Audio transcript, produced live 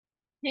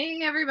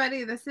Hey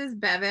everybody, this is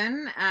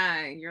Bevan.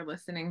 You're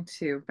listening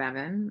to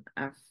Bevan,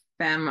 a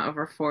femme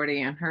over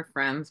 40 and her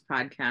friends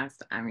podcast.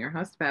 I'm your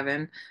host,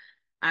 Bevan.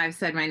 I've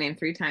said my name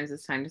three times.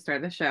 It's time to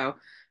start the show.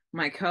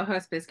 My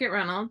co-host, Biscuit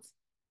Reynolds,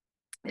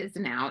 is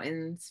now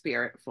in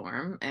spirit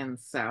form, and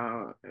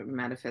so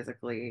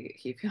metaphysically,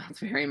 he feels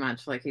very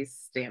much like he's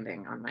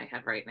standing on my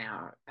head right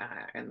now,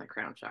 in the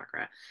crown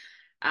chakra.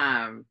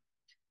 Um,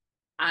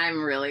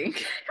 I'm really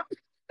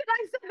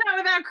I said that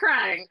without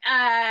crying.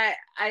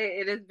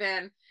 It has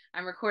been,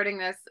 I'm recording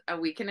this a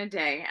week and a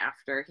day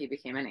after he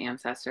became an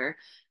ancestor,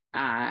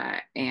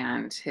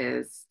 and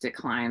his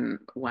decline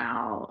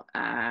while,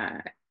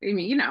 I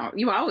mean,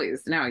 you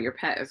always know your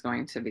pet is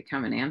going to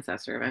become an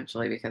ancestor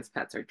eventually because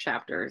pets are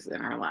chapters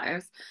in our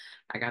lives.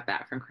 I got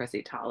that from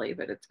Chrissy Tolley,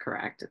 but it's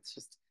correct. It's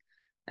just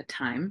a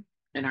time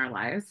in our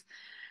lives.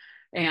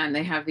 And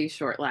they have these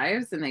short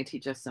lives and they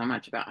teach us so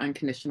much about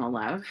unconditional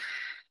love.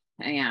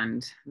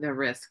 And the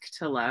risk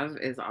to love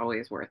is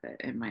always worth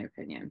it, in my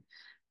opinion.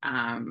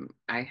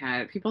 I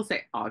had people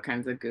say all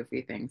kinds of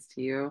goofy things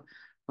to you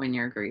when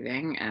you're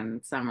grieving,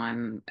 and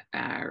someone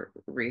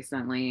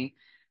recently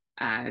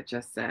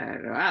just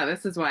said, "Wow,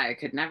 this is why I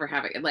could never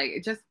have it."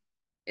 Like just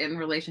in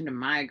relation to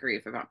my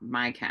grief about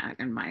my cat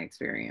and my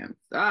experience.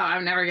 Oh,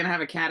 I'm never gonna have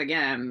a cat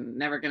again.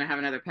 Never gonna have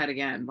another pet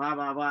again. Blah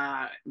blah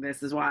blah.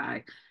 This is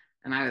why.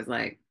 And I was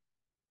like,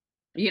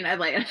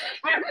 like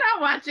I'm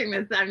not watching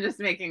this. I'm just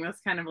making this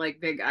kind of like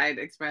big-eyed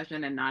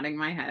expression and nodding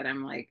my head.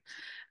 I'm like,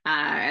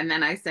 and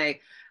then I say,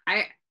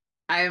 I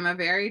I am a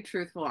very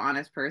truthful,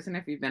 honest person.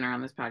 If you've been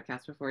around this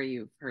podcast before,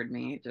 you've heard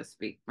me just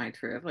speak my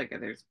truth. Like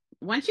there's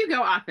once you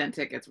go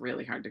authentic, it's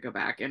really hard to go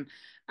back.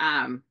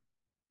 Um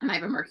and I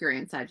have a Mercury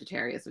in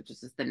Sagittarius, which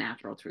is just the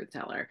natural truth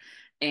teller.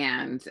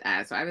 And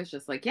so I was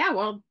just like, yeah,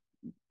 well,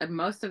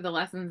 most of the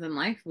lessons in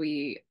life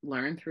we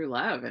learn through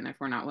love. And if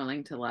we're not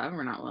willing to love,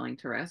 we're not willing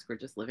to risk, we're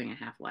just living a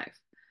half life.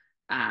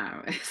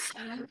 So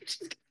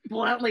just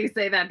bluntly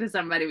say that to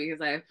somebody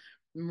because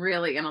I'm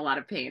really in a lot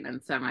of pain.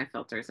 And so my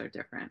filters are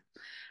different.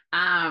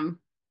 Um,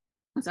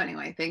 so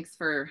anyway, thanks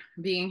for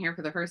being here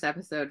for the first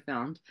episode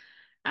filmed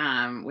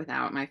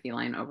without my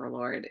feline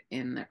overlord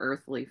in the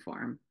earthly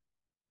form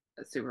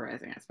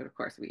supervising us. But of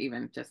course, we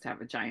even just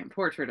have a giant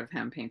portrait of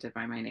him painted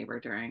by my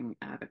neighbor during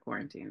the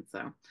quarantine.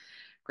 So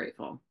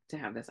grateful to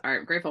have this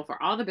art. Grateful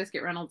for all the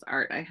Biscuit Reynolds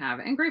art I have,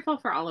 and grateful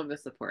for all of the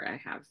support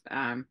I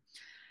have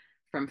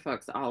from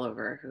folks all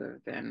over who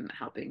have been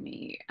helping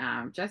me,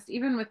 just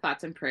even with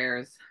thoughts and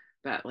prayers,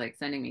 but like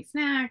sending me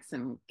snacks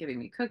and giving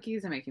me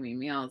cookies and making me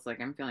meals.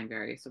 Like I'm feeling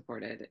very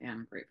supported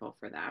and grateful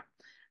for that.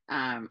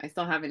 I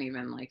still haven't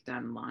even like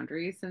done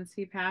laundry since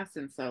he passed,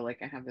 and so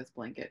like I have this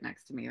blanket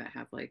next to me that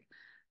has like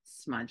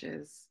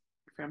smudges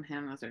from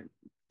him. Those are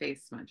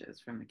face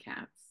smudges from the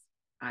cat's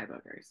eye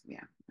boogers.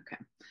 Yeah. Okay.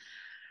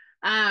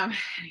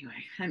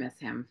 Anyway, I miss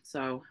him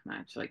so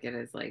much. Like it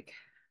is like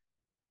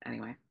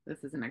anyway,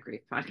 this isn't a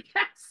grief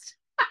podcast.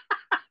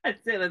 I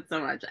say that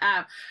so much.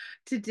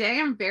 Today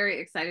I'm very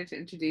excited to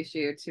introduce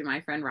you to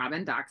my friend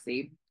Robin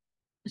Doxey.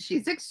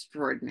 She's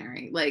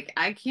extraordinary. Like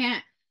I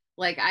can't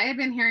like I had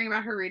been hearing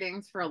about her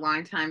readings for a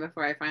long time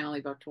before I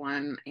finally booked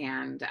one,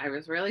 and I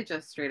was really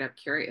just straight up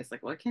curious,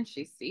 like what can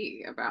she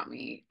see about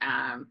me?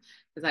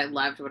 Because I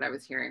loved what I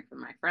was hearing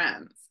from my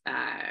friends,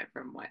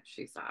 from what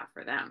she saw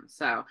for them.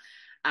 So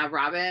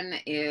Robin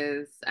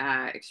is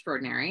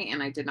extraordinary,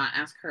 and I did not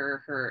ask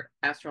her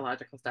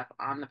astrological stuff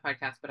on the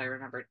podcast, but I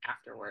remembered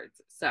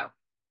afterwards. So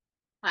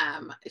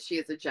she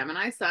is a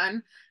Gemini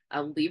sun,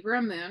 a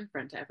Libra moon,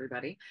 friend to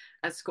everybody,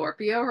 a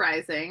Scorpio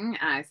rising,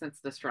 I sense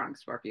the strong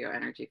Scorpio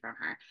energy from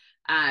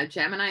her,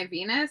 Gemini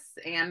Venus,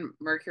 and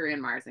Mercury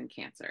and Mars in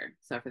Cancer.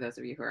 So for those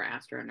of you who are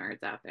astro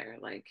nerds out there,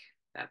 like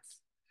that's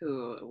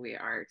who we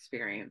are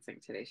experiencing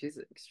today. She's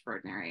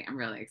extraordinary. I'm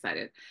really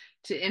excited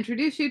to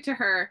introduce you to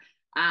her,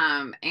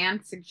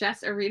 and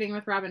suggest a reading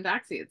with Robin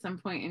Doxey at some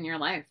point in your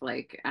life.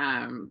 Like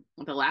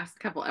the last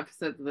couple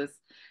episodes of this,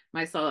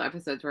 my solo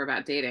episodes were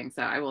about dating.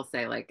 So I will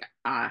say, like,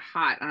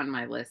 hot on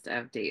my list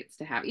of dates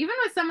to have, even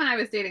with someone I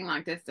was dating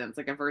long distance,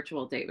 like a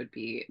virtual date would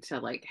be to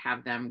like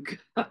have them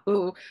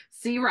go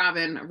see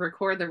Robin,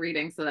 record the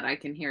reading so that I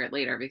can hear it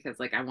later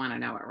because like I want to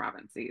know what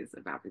Robin sees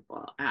about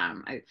people.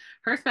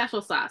 Her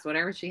special sauce,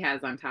 whatever she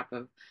has on top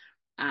of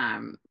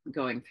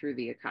going through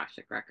the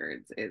Akashic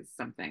records, is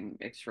something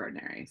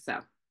extraordinary. So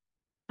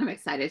I'm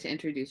excited to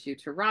introduce you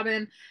to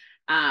Robin.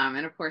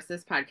 And of course,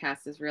 this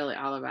podcast is really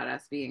all about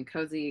us being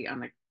cozy on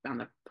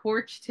the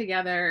porch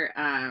together.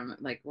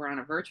 Like we're on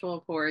a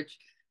virtual porch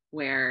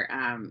where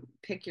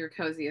pick your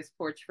coziest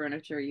porch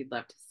furniture you'd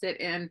love to sit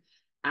in.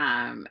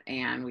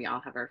 And we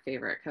all have our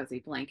favorite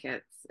cozy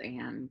blankets,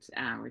 and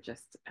we're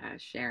just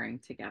sharing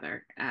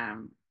together.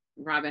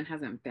 Robin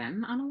hasn't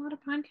been on a lot of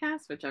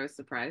podcasts, which I was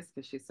surprised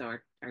because she's so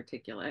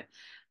articulate,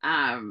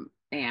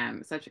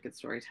 and such a good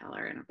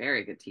storyteller and a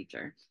very good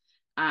teacher.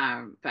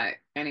 But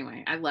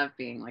anyway, I love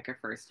being like a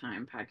first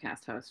time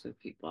podcast host with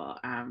people.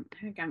 I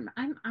think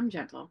I'm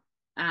gentle.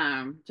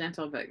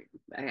 Gentle, but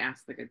I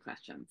ask the good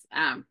questions.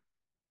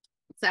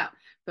 So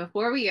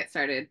before we get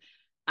started,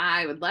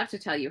 I would love to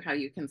tell you how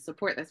you can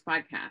support this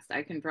podcast.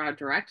 I can draw a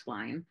direct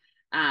line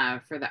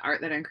for the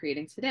art that I'm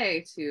creating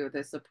today to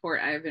the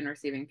support I've been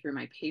receiving through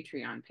my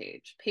Patreon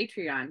page.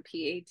 Patreon,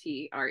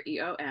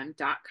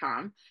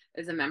 Patreon.com,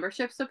 is a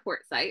membership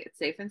support site. It's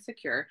safe and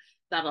secure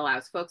that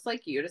allows folks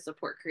like you to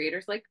support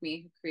creators like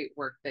me who create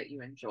work that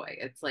you enjoy.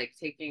 It's like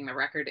taking the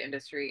record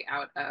industry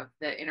out of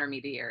the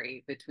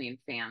intermediary between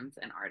fans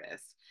and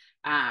artists.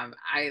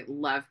 I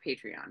love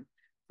Patreon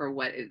for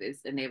what it has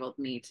enabled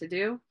me to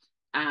do,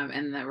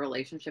 and the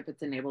relationship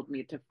it's enabled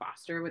me to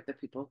foster with the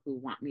people who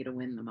want me to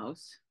win the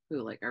most,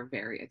 who like are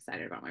very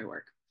excited about my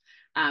work.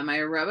 My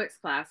aerobics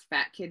class,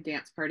 Fat Kid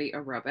Dance Party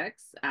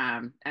Aerobics,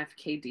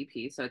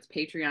 FKDP. So it's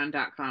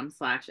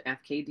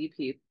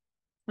patreon.com/FKDP.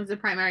 Is the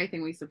primary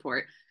thing we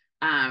support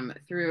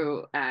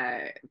through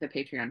the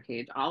Patreon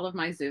page. All of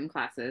my Zoom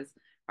classes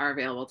are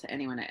available to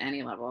anyone at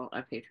any level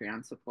of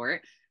Patreon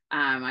support.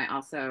 I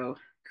also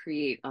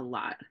create a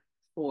lot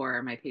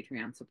for my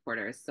Patreon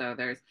supporters. So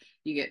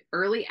you get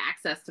early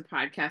access to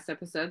podcast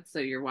episodes. So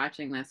you're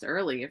watching this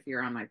early if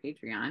you're on my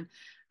Patreon.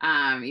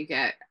 You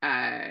get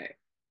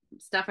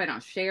stuff I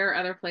don't share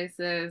other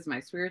places, my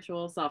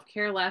spiritual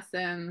self-care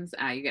lessons.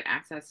 You get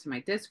access to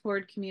my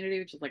Discord community,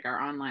 which is like our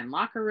online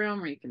locker room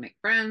where you can make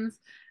friends.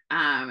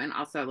 And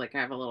also like I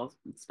have a little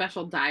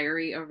special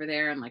diary over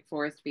there and like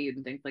forest feed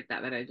and things like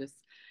that I just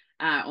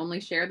only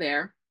share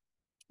there.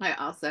 I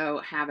also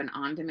have an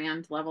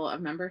on-demand level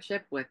of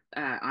membership with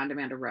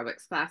on-demand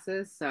aerobics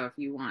classes. So if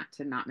you want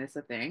to not miss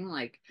a thing,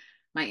 like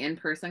my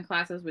in-person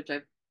classes, which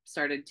I've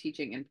started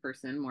teaching in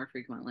person more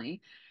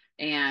frequently,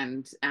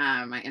 and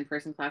my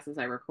in-person classes,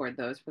 I record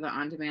those for the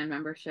on-demand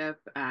membership.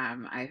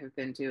 I have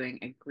been doing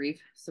a grief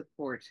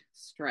support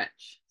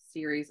stretch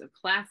series of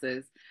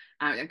classes.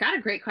 I got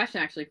a great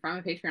question actually from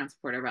a Patreon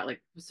supporter about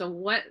like, so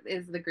what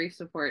is the grief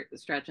support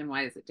stretch and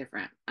why is it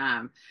different?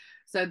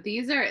 So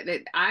these are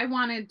that I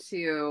wanted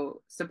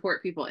to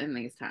support people in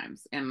these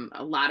times, and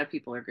a lot of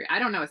people are. I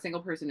don't know a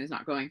single person who's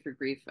not going through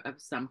grief of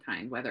some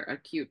kind, whether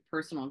acute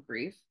personal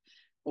grief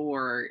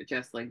or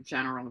just like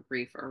general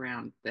grief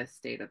around this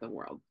state of the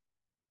world.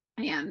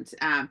 And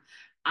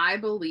I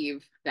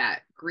believe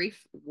that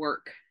grief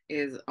work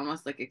is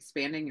almost like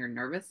expanding your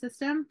nervous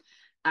system,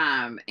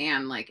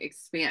 and like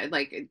expand,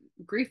 like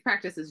grief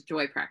practice is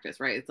joy practice,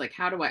 right? It's like,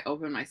 how do I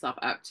open myself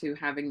up to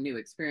having new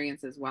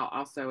experiences while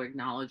also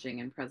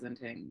acknowledging and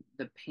presenting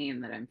the pain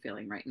that I'm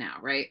feeling right now,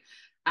 right?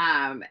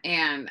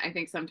 And I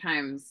think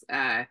sometimes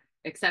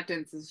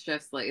acceptance is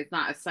just like, it's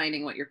not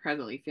assigning what you're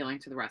presently feeling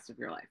to the rest of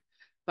your life.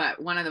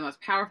 But one of the most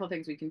powerful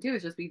things we can do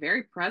is just be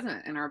very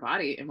present in our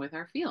body and with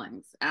our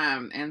feelings.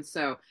 And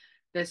so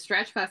the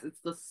stretch fest, it's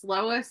the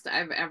slowest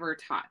I've ever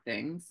taught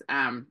things.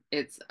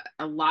 It's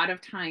a lot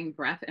of tying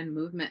breath and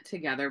movement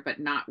together, but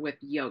not with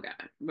yoga.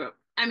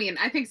 I mean,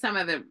 I think some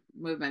of the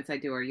movements I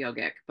do are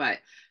yogic, but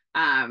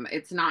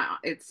it's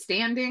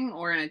standing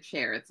or in a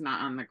chair. It's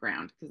not on the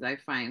ground, because I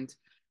find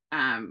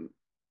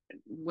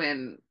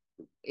when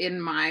in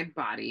my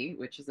body,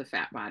 which is a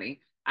fat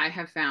body, I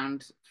have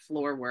found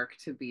floor work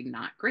to be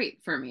not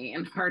great for me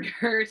and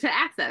harder to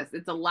access.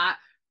 It's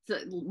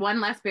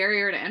one less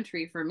barrier to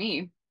entry for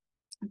me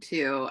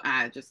to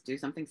just do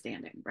something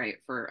standing, right,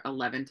 for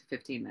 11 to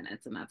 15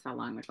 minutes. And that's how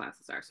long the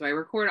classes are. So I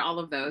record all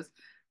of those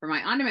for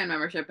my on-demand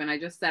membership. And I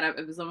just set up,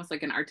 it was almost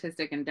like an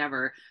artistic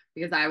endeavor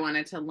because I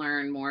wanted to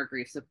learn more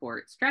grief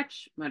support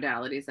stretch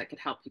modalities that could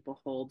help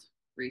people hold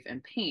grief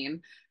and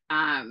pain.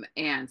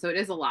 And so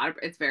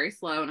it's very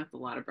slow and it's a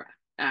lot of breath.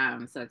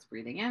 So it's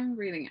breathing in,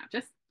 breathing out,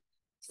 just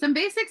some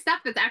basic stuff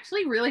that's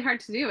actually really hard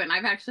to do. And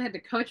I've actually had to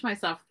coach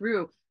myself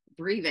through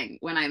breathing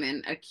when I'm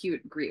in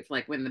acute grief.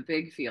 Like when the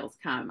big feels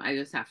come, I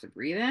just have to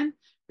breathe in,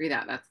 breathe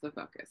out. That's the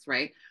focus,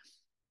 right?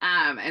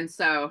 And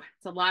so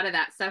it's a lot of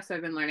that stuff. So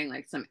I've been learning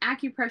like some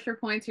acupressure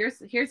points.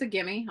 Here's a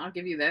gimme. I'll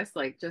give you this,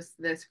 like just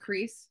this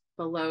crease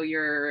below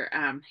your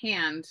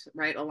hand,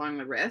 right along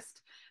the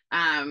wrist,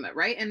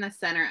 right in the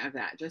center of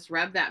that. Just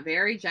rub that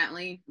very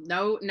gently.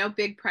 No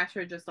big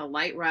pressure, just a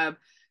light rub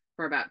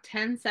for about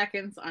 10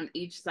 seconds on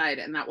each side.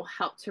 And that will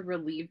help to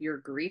relieve your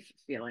grief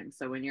feeling.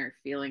 So when you're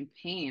feeling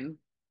pain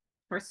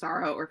or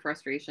sorrow or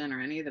frustration or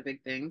any of the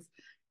big things,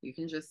 you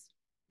can just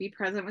be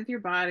present with your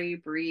body,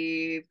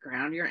 breathe,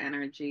 ground your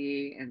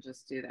energy, and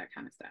just do that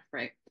kind of stuff,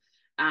 right?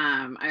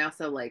 I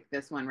also like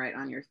this one right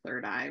on your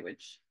third eye,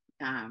 which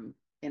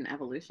in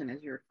evolution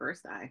is your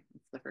first eye.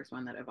 It's the first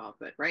one that evolved,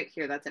 but right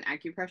here, that's an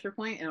acupressure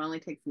point. It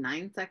only takes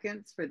 9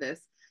 seconds for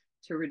this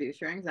to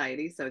reduce your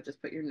anxiety. So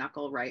just put your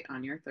knuckle right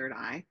on your third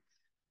eye,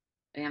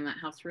 and that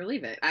helps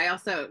relieve it. I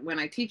also, when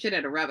I teach it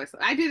at aerobics,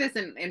 I do this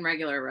in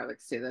regular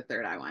aerobics too, the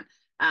third eye one.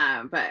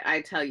 But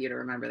I tell you to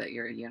remember that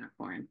you're a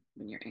unicorn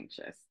when you're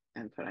anxious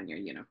and put on your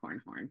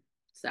unicorn horn.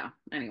 So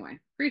anyway,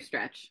 brief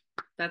stretch.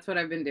 That's what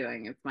I've been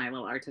doing. It's my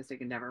little artistic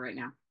endeavor right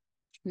now.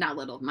 Not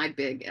little, my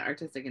big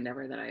artistic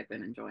endeavor that I've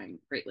been enjoying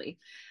greatly.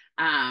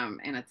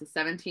 And it's a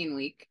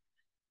 17-week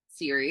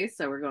series.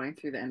 So we're going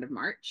through the end of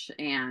March,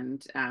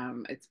 and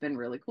it's been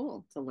really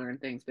cool to learn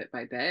things bit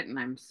by bit. And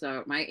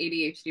my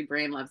ADHD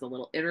brain loves a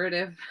little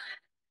iterative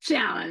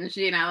challenge,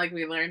 like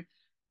we learn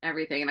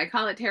everything. And I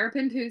call it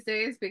Terrapin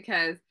Tuesdays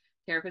because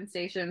Terrapin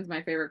Station is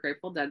my favorite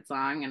Grateful Dead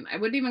song. And I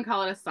wouldn't even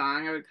call it a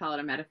song. I would call it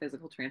a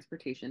metaphysical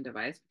transportation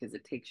device because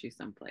it takes you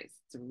someplace.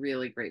 It's a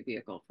really great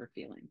vehicle for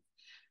feelings.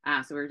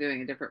 So we're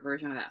doing a different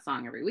version of that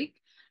song every week.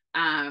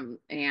 And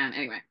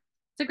anyway,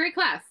 it's a great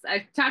class.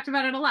 I've talked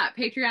about it a lot.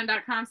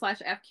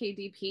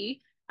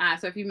 Patreon.com/FKDP.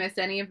 So if you missed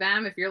any of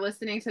them, if you're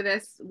listening to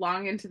this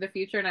long into the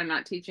future and I'm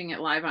not teaching it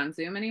live on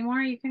Zoom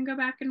anymore, you can go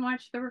back and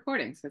watch the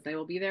recordings because they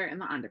will be there in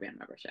the on-demand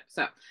membership.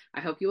 So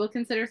I hope you will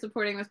consider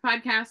supporting this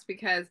podcast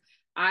because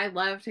I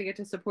love to get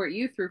to support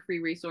you through free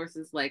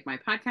resources like my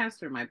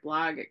podcast or my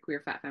blog at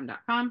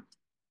queerfatfemme.com.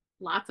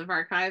 Lots of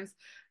archives.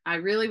 I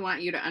really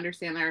want you to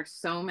understand there are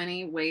so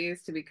many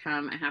ways to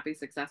become a happy,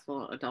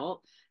 successful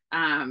adult.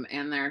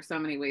 And there are so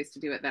many ways to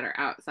do it that are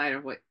outside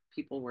of what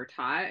people were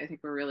taught. I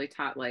think we're really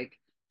taught like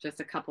just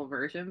a couple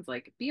versions,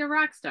 like be a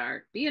rock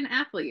star, be an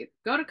athlete,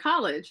 go to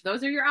college.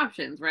 Those are your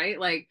options, right?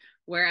 Like,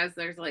 whereas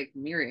there's like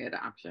myriad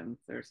options.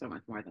 There's so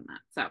much more than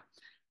that. So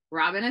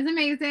Robin is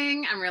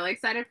amazing. I'm really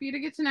excited for you to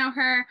get to know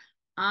her.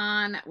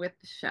 On with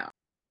the show.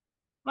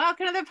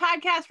 Welcome to the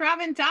podcast,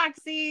 Robin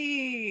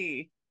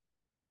Doxey.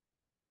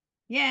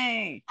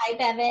 Yay. Hi,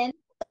 Bevan.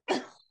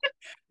 I'm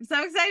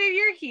so excited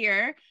you're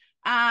here.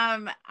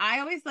 I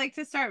always like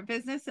to start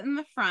business in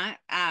the front.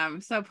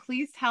 So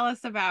please tell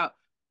us about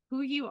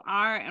who you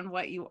are and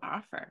what you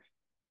offer.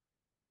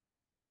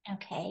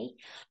 Okay.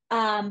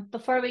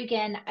 Before we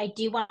begin, I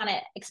do want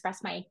to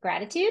express my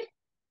gratitude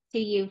to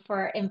you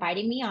for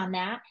inviting me on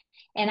that.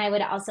 And I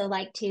would also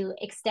like to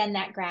extend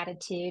that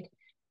gratitude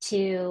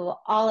to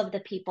all of the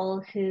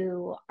people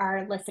who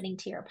are listening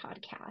to your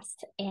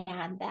podcast,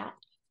 and that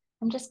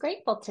I'm just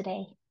grateful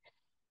today.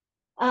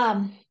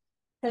 So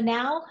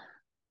now,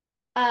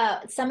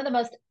 some of the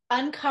most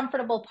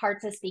uncomfortable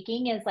parts of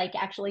speaking is like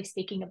actually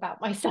speaking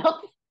about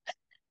myself.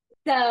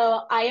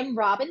 So I am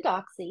Robin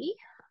Doxey.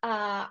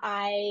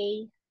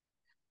 I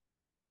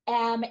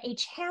am a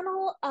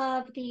channel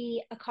of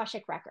the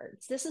Akashic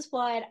Records. This is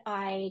what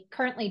I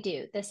currently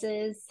do. This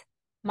is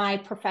my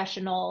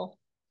professional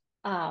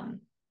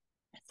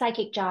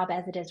psychic job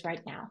as it is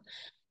right now.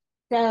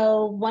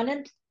 So one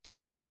of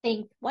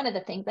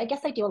the things, I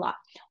guess I do a lot.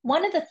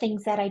 One of the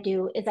things that I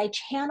do is I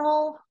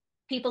channel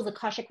people's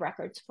Akashic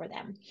Records for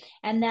them.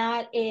 And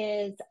that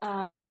is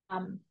the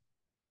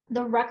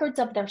records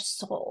of their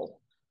soul.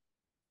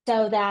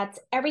 So that's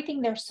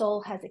everything their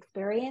soul has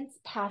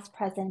experienced, past,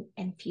 present,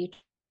 and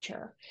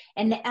future.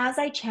 And as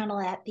I channel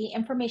it, the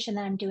information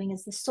that I'm doing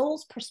is the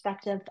soul's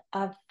perspective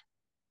of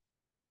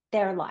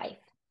their life.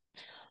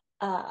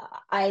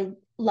 I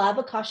love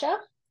Akasha.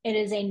 It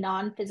is a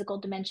non-physical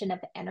dimension of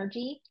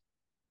energy.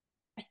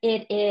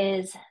 It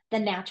is the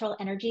natural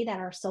energy that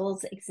our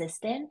souls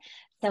exist in.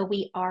 So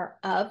we are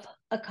of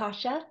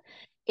Akasha.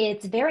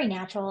 It's very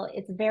natural.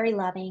 It's very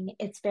loving.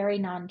 It's very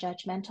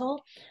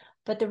non-judgmental.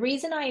 But the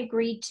reason I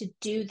agreed to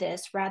do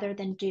this rather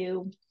than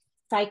do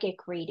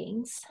psychic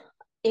readings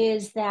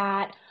is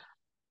that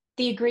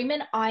the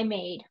agreement I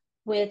made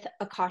with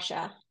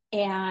Akasha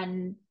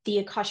and the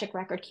Akashic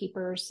record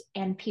keepers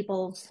and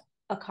people's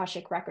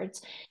Akashic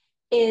records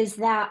is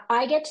that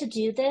I get to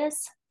do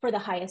this for the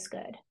highest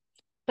good,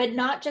 but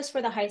not just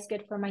for the highest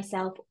good for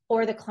myself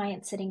or the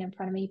client sitting in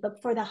front of me,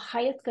 but for the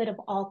highest good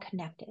of all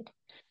connected.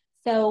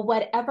 So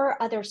whatever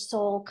other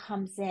soul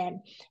comes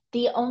in,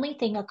 the only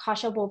thing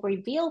Akasha will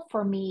reveal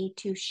for me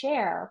to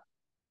share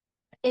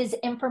is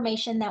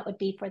information that would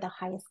be for the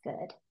highest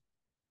good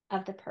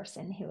of the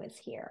person who is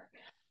here.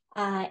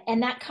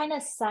 And that kind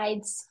of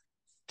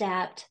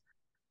sidestepped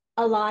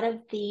a lot of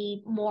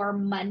the more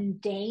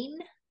mundane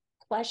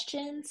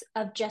questions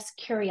of just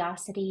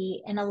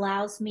curiosity and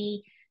allows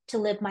me to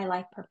live my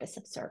life purpose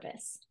of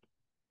service.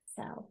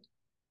 So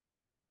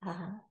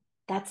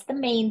that's the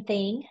main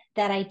thing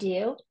that I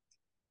do.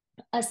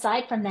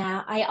 Aside from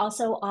that, I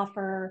also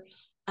offer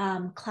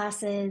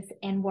classes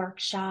and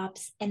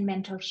workshops and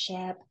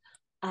mentorship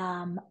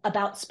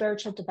about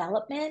spiritual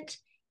development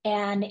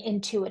and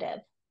intuitive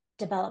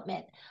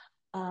development.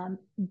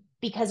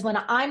 Because when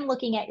I'm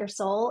looking at your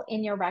soul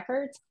in your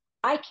records,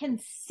 I can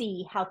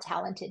see how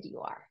talented you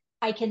are.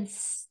 I can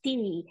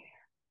see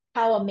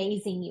how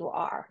amazing you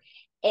are.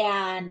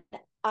 And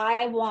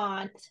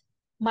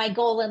my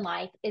goal in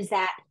life is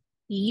that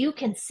you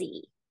can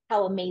see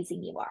how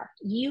amazing you are.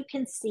 You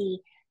can see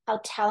how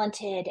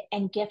talented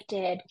and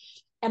gifted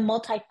and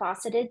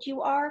multifaceted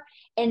you are.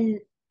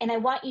 And I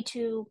want you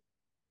to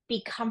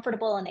be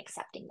comfortable in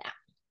accepting that.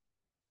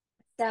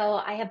 So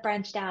I have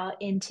branched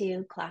out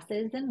into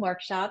classes and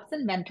workshops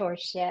and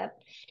mentorship.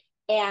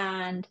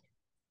 And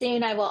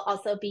soon I will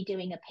also be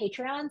doing a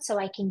Patreon so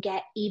I can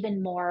get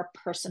even more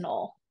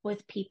personal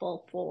with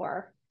people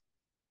for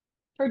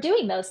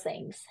doing those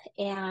things.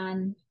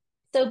 And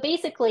so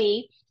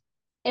basically,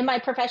 in my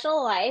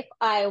professional life,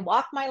 I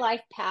walk my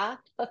life path,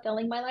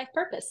 fulfilling my life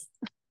purpose.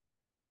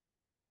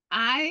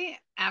 I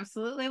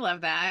absolutely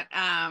love that.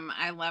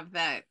 I love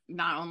that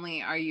not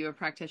only are you a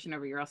practitioner,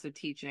 but you're also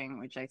teaching,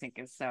 which I think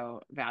is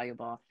so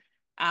valuable.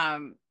 I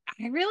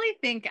really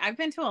think I've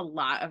been to a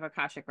lot of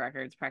Akashic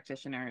Records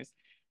practitioners,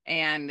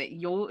 and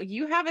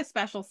you have a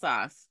special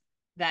sauce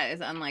that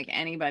is unlike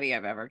anybody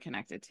I've ever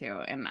connected to.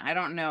 And I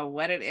don't know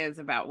what it is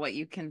about what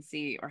you can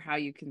see or how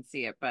you can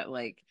see it, but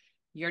like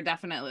you're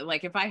definitely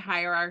like if I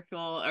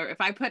hierarchical or if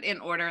I put in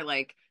order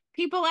like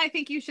people I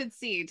think you should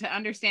see to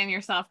understand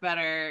yourself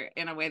better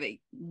in a way that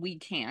we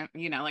can't,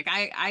 like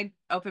I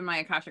open my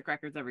Akashic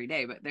records every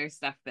day, but there's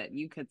stuff that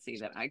you could see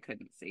that I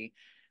couldn't see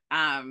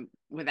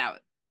without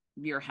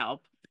your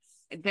help.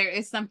 There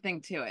is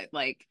something to it.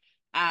 Like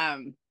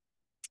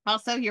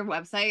also, your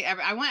website,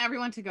 I want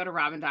everyone to go to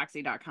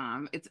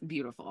robindoxey.com. It's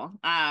beautiful.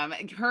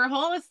 Her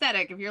whole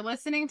aesthetic, if you're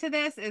listening to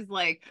this, is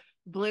like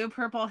blue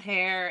purple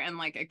hair and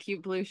like a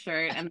cute blue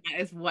shirt, and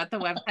that is what the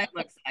website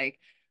looks like.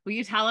 Will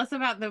you tell us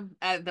about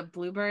the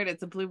bluebird?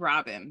 It's a blue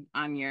robin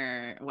on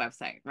your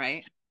website,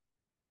 right?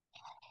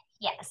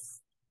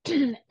 Yes.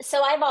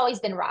 So I've always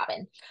been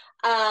Robin.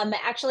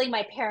 Actually,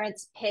 my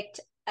parents picked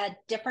a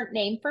different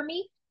name for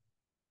me.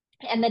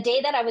 And the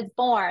day that I was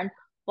born,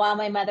 while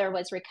my mother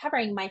was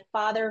recovering, my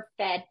father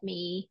fed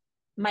me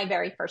my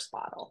very first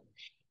bottle.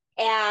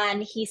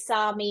 And he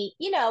saw me,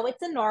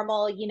 it's a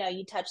normal,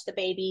 you touch the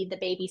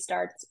baby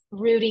starts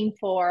rooting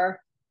for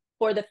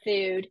the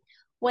food.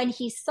 When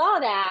he saw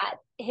that,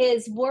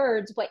 his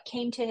words, what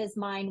came to his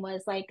mind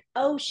was like,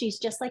 oh, she's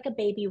just like a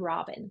baby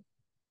Robin.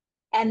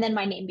 And then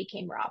my name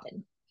became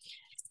Robin.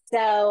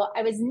 So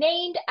I was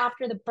named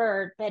after the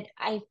bird, but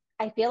I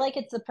feel like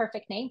it's the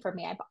perfect name for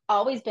me. I've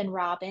always been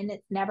Robin.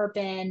 It's never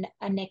been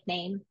a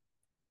nickname.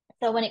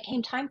 So when it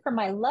came time for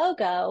my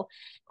logo,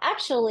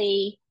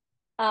 actually,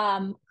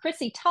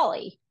 Chrissy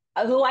Tully,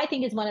 who I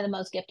think is one of the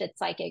most gifted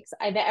psychics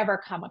I've ever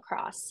come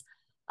across,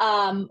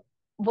 um,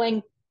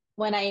 when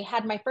when I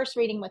had my first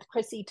reading with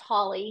Chrissy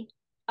Tully,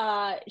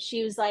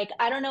 she was like,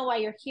 "I don't know why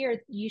you're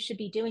here. You should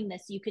be doing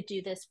this. You could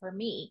do this for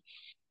me."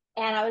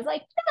 And I was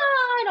like, no,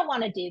 I don't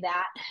want to do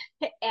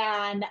that.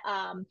 And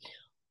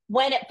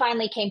when it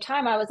finally came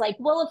time, I was like,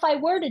 well, if I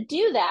were to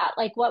do that,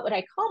 like, what would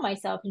I call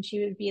myself? And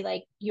she would be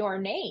like, your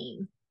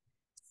name.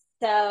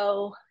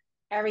 So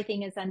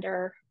everything is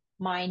under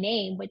my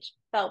name, which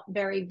felt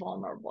very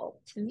vulnerable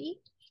to me.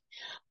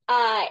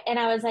 And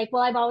I was like,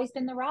 well, I've always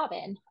been the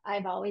Robin.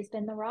 I've always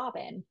been the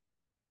Robin.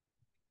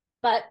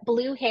 But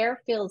blue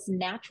hair feels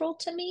natural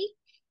to me.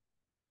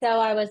 So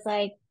I was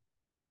like,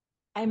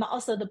 I'm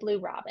also the blue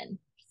Robin.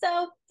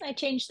 So I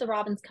changed the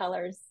Robin's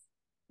colors.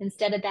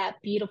 Instead of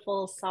that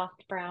beautiful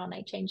soft brown,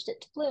 I changed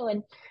it to blue.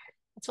 And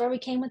that's where we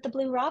came with the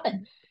blue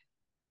Robin.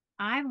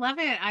 I love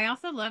it. I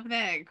also love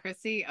that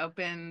Chrissy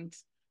opened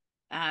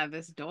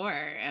this door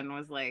and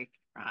was like,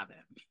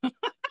 Robin.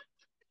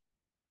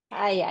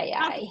 Ay, ay,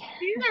 ay.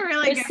 She's a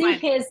really good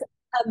Chrissy one. is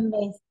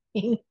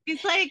amazing.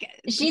 She's like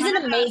She's one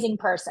an of the amazing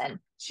person.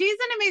 she's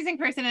an amazing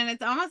person, and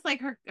it's almost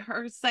like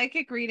her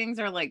psychic readings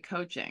are like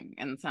coaching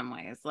in some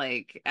ways,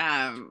 like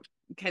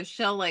because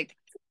she'll like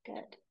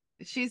Good.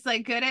 she's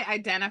like good at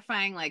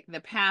identifying like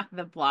the path,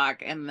 the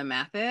block, and the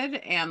method,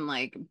 and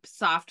like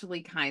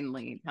softly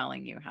kindly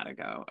telling you how to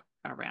go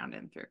around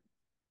and through.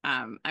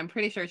 I'm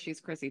pretty sure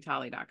she's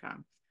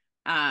chrissytolly.com.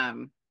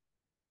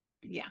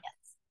 Yeah,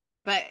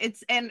 but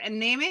it's and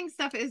naming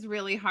stuff is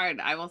really hard.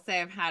 I will say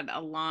I've had a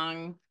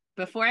long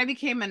before I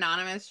became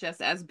anonymous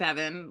just as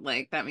Bevan,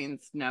 like that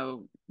means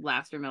no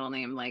last or middle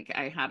name. Like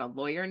I had a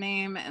lawyer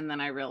name and then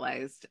I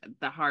realized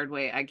the hard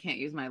way I can't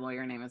use my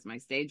lawyer name as my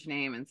stage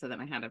name. And so then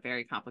I had a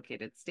very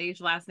complicated stage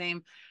last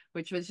name,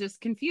 which was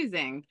just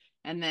confusing.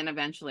 And then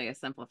eventually I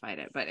simplified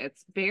it. But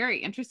it's very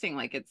interesting.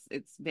 Like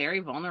it's very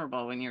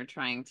vulnerable when you're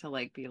trying to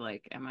like be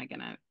like, am I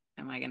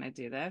gonna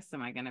do this?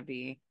 Am I gonna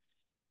be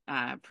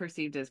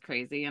perceived as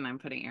crazy, and I'm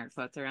putting air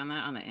quotes around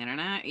that on the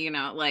internet,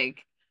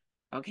 like,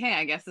 okay,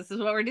 I guess this is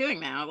what we're doing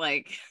now.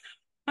 Like,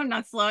 I'm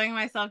not slowing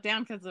myself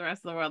down because the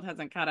rest of the world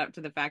hasn't caught up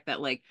to the fact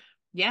that, like,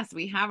 yes,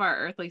 we have our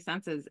earthly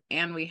senses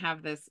and we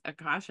have this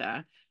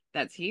Akasha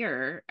that's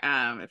here.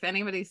 If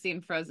anybody's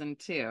seen Frozen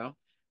 2,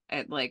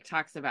 it like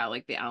talks about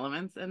like the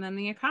elements and then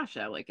the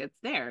Akasha, like it's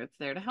there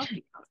to help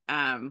you.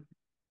 And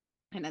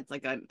it's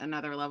like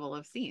another level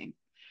of seeing.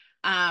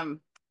 Um,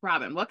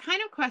 Robin, what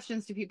kind of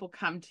questions do people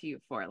come to you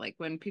for? Like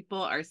when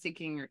people are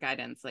seeking your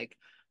guidance, like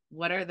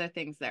what are the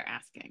things they're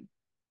asking?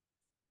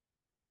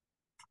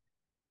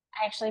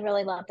 I actually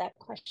really love that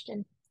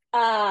question.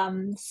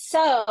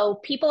 So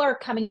people are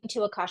coming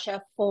to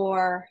Akasha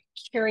for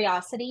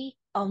curiosity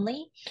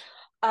only.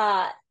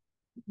 Uh,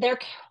 their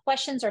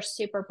questions are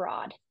super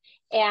broad.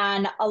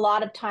 And a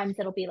lot of times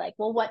it'll be like,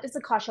 well, what does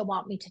Akasha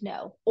want me to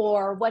know?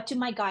 Or what do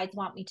my guides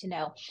want me to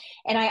know?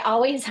 And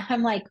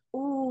I'm like,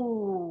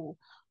 ooh,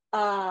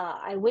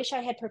 I wish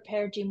I had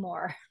prepared you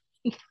more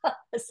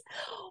because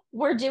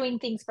we're doing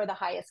things for the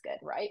highest good,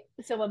 right?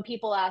 So when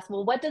people ask,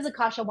 well, what does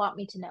Akasha want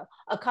me to know?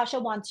 Akasha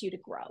wants you to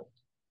grow.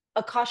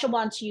 Akasha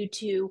wants you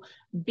to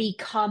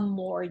become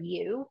more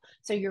you.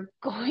 So you're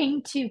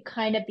going to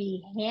kind of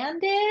be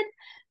handed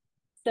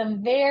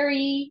some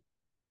very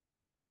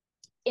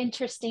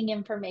interesting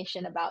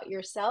information about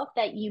yourself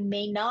that you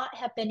may not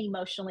have been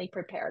emotionally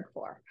prepared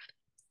for.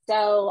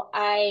 So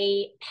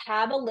I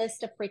have a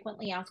list of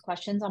frequently asked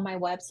questions on my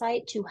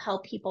website to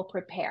help people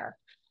prepare.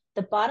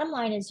 The bottom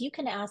line is you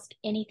can ask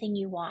anything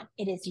you want.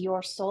 It is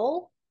your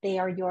soul. They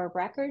are your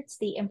records.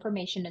 The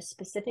information is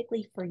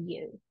specifically for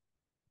you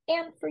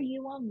and for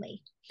you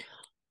only.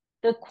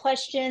 The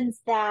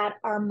questions that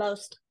are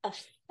most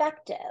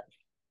effective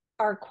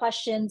are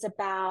questions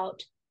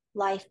about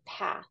life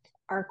path,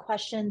 are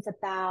questions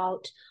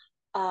about,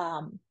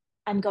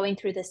 I'm going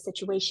through this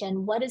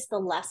situation. What is the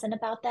lesson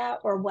about that?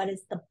 Or what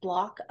is the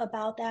block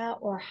about that?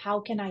 Or how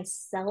can I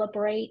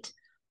celebrate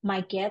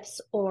my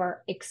gifts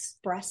or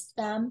express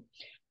them?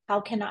 How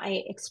can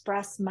I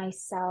express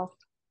myself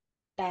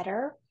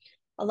better?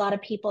 A lot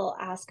of people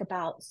ask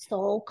about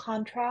soul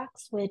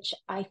contracts, which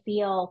I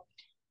feel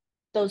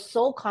those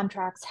soul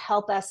contracts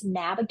help us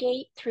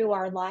navigate through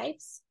our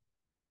lives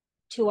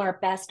to our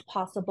best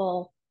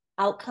possible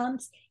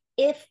outcomes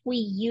if we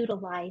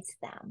utilize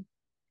them.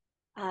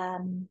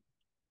 And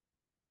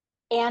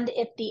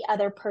if the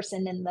other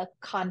person in the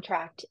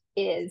contract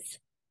is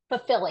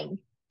fulfilling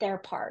their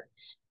part.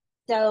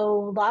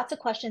 So lots of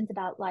questions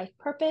about life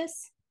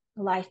purpose,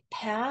 life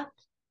path,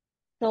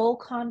 soul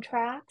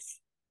contracts,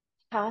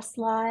 past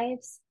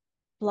lives,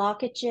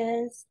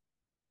 blockages,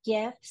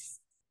 gifts.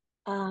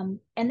 And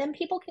then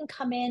people can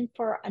come in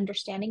for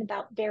understanding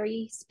about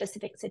very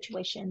specific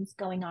situations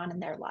going on in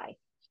their life.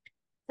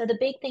 So the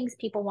big things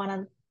people want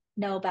to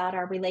know about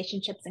are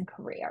relationships and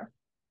career.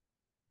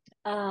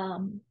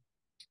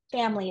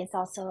 Family is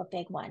also a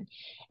big one.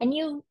 And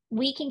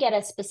we can get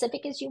as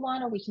specific as you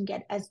want, or we can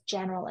get as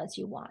general as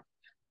you want.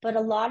 But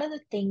a lot of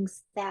the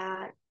things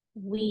that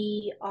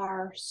we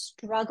are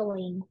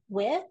struggling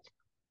with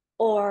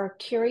or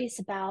curious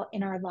about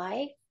in our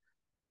life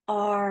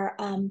are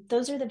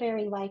those are the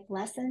very life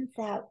lessons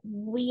that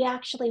we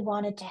actually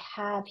wanted to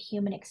have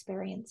human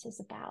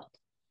experiences about.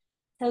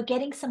 So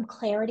getting some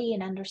clarity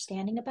and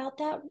understanding about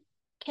that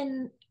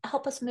can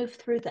help us move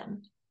through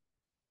them.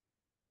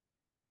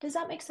 Does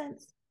that make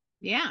sense?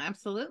 Yeah,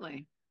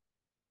 absolutely.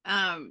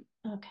 Um,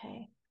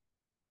 Okay.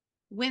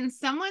 when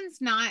someone's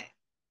not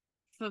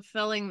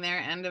fulfilling their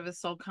end of a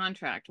soul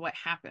contract, what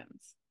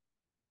happens?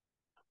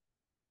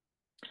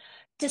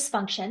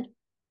 Dysfunction.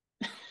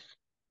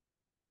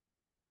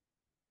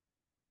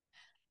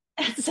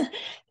 That's,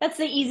 that's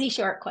the easy,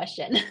 short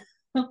question.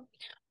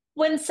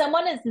 When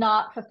someone is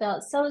not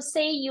fulfilled, so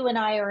say you and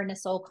I are in a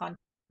soul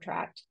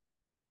contract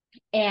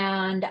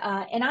and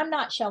I'm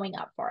not showing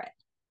up for it.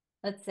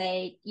 Let's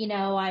say,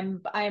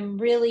 I'm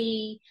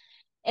really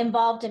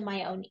involved in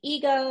my own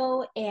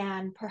ego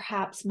and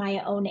perhaps my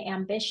own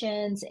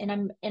ambitions, and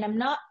I'm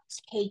not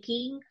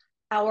taking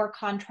our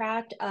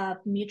contract of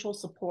mutual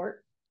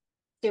support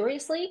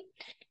seriously.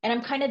 And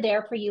I'm kind of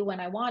there for you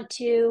when I want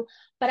to,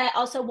 but I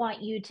also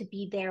want you to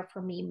be there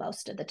for me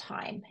most of the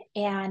time.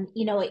 And,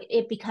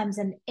 it becomes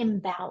an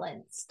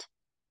imbalanced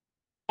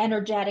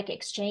energetic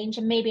exchange.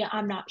 And maybe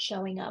I'm not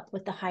showing up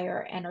with the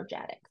higher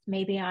energetics.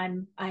 Maybe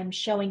I'm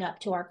showing up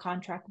to our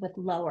contract with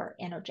lower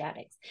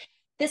energetics.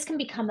 This can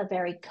become a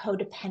very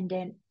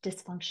codependent,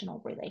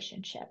 dysfunctional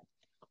relationship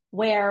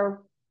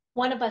where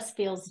one of us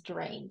feels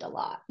drained a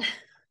lot.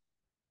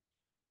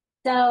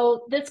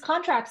 So this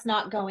contract's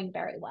not going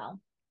very well.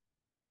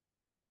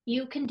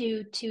 You can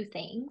do two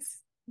things.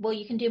 Well,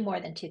 you can do more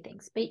than two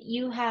things, but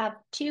you have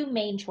two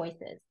main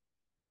choices.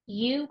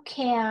 You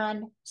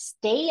can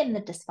stay in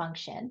the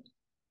dysfunction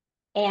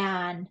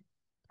and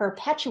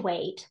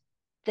perpetuate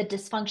the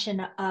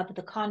dysfunction of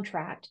the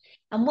contract.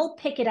 And we'll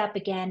pick it up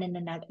again in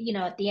another,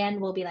 at the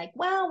end, we'll be like,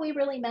 well, we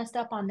really messed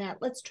up on that.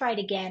 Let's try it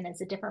again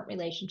as a different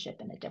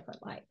relationship in a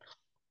different life.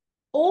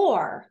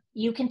 Or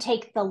you can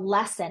take the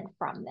lesson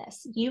from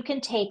this. You can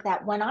take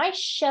that when I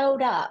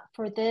showed up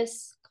for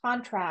this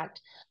contract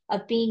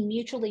of being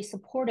mutually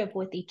supportive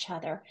with each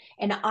other,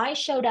 and I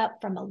showed up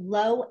from a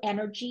low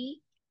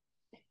energy,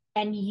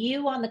 and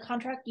you on the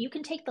contract, you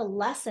can take the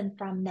lesson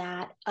from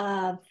that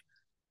of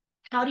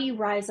how do you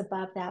rise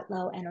above that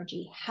low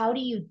energy? How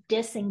do you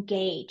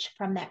disengage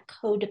from that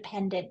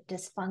codependent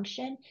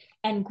dysfunction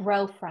and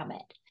grow from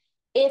it?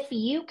 If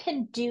you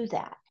can do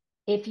that,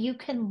 if you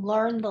can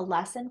learn the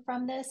lesson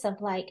from this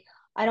of like,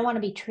 I don't want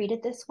to be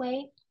treated this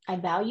way. I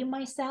value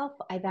myself.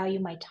 I value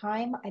my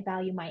time. I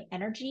value my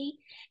energy.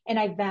 And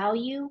I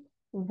value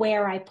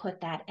where I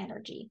put that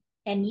energy.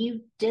 And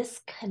you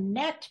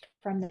disconnect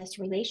from this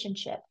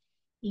relationship.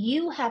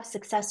 You have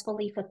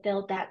successfully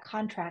fulfilled that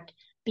contract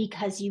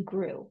because you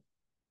grew.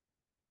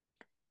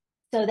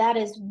 So that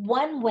is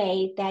one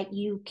way that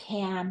you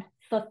can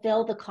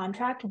fulfill the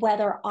contract,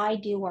 whether I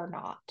do or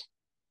not.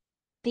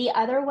 The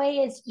other way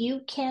is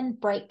you can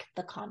break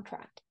the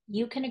contract.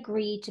 You can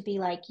agree to be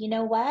like, you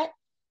know what?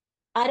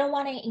 I don't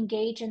want to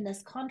engage in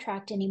this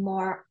contract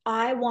anymore.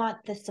 I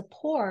want the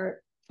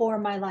support for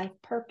my life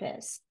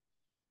purpose.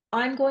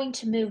 I'm going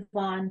to move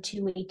on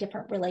to a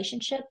different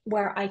relationship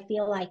where I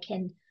feel I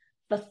can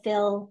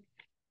fulfill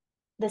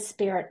the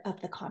spirit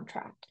of the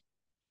contract.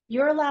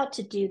 You're allowed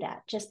to do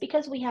that. Just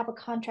because we have a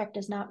contract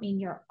does not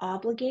mean you're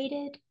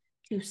obligated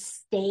to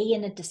stay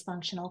in a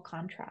dysfunctional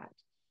contract.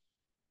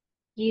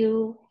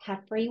 You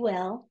have free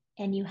will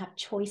and you have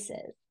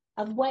choices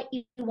of what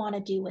you want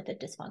to do with a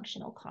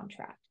dysfunctional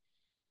contract.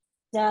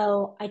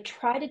 So I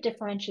try to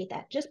differentiate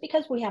that. Just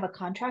because we have a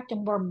contract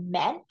and we're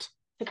meant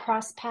to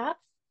cross paths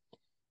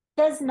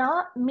does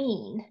not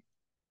mean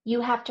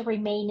you have to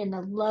remain in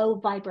a low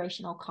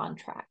vibrational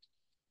contract,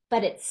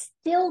 but it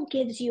still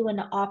gives you an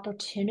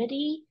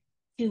opportunity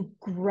to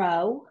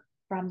grow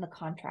from the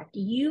contract.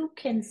 You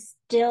can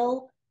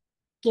still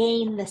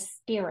gain the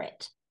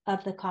spirit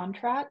of the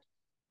contract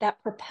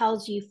that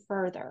propels you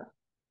further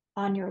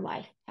on your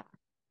life path.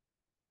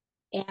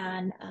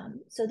 And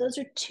so those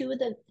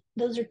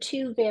are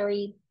two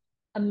very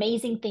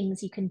amazing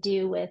things you can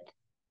do with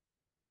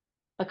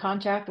a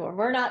contract where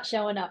we're not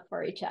showing up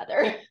for each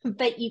other,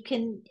 but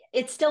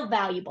it's still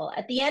valuable.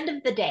 At the end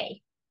of the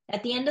day,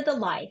 at the end of the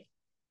life,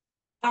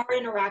 our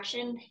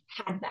interaction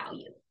had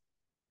value.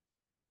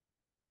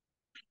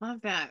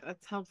 Love that.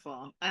 That's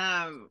helpful.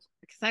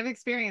 Because I've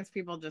experienced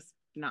people just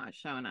not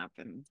showing up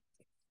and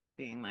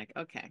being like,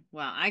 okay,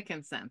 well, I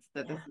can sense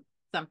that this Yeah. is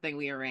something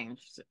we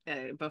arranged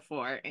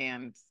before,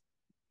 and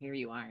here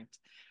you aren't.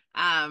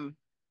 Um,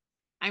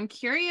 I'm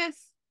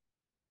curious,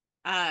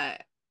 uh,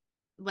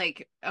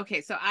 like,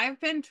 okay, so I've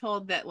been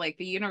told that like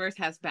the universe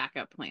has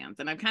backup plans,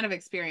 and I've kind of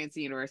experienced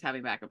the universe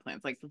having backup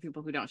plans. Like for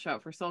people who don't show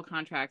up for soul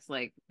contracts,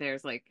 like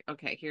there's like,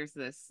 okay, here's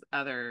this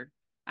other.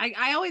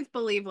 I always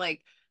believe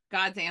like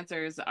God's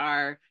answers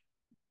are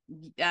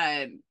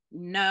uh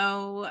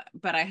no,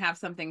 but I have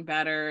something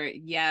better,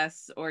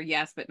 yes, or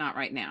yes, but not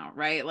right now,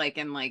 right? Like,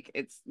 and like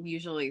it's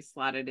usually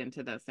slotted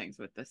into those things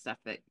with the stuff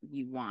that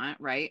you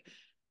want, right?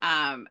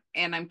 And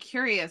I'm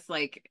curious,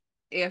 like,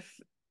 if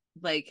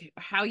like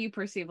how you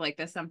perceive like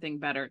there's something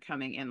better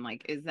coming in,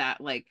 like, is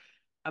that like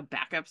a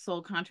backup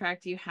soul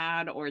contract you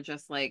had, or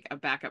just like a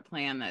backup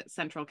plan that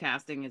central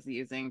casting is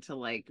using to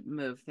like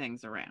move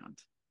things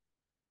around?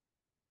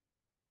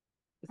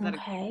 Is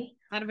Okay.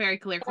 that a very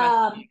clear question?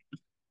 Um,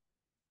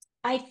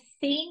 I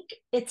think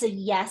it's a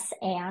yes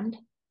and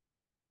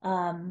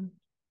um,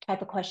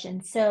 type of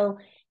question. So,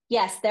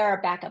 yes, there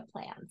are backup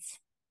plans.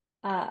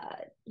 Uh,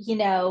 you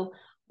know,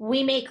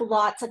 we make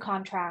lots of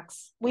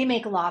contracts. We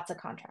make lots of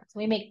contracts.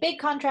 We make big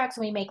contracts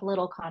and we make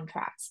little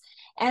contracts.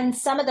 And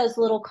some of those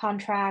little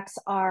contracts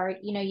are,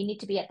 you need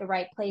to be at the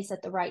right place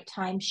at the right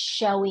time,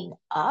 showing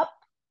up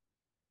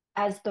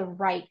as the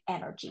right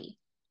energy.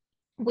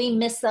 We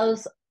miss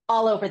those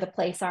all over the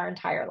place our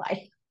entire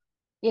life,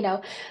 you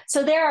know.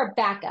 So there are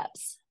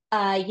backups.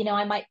 I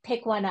might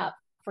pick one up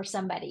for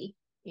somebody,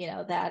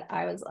 that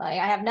I was like,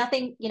 I have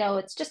nothing,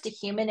 it's just a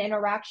human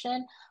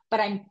interaction, but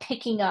I'm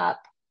picking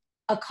up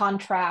a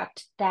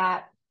contract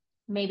that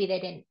maybe they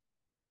didn't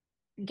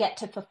get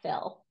to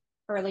fulfill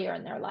earlier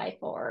in their life,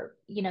 or,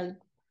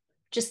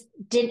 just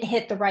didn't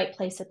hit the right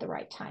place at the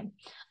right time.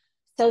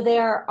 So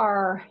there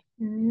are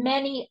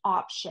many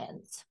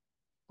options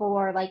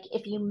for, like,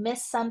 if you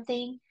miss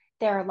something,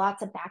 there are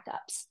lots of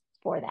backups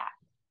for that.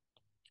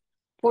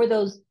 For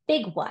those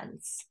big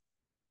ones,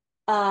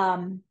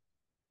 um,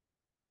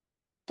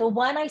 the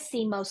one I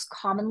see most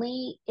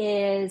commonly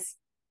is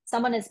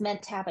someone is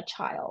meant to have a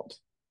child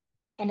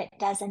and it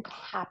doesn't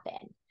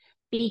happen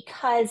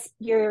because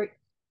you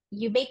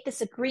make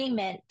this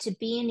agreement to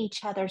be in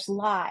each other's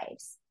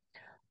lives,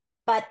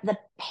 but the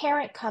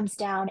parent comes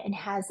down and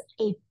has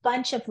a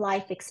bunch of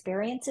life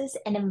experiences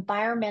and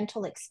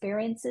environmental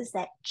experiences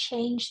that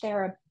change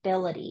their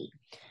ability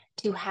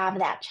to have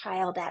that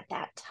child at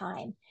that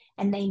time,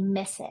 and they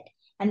miss it.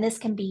 And this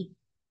can be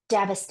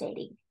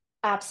devastating,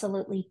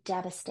 absolutely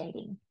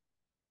devastating.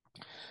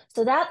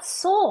 So that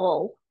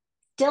soul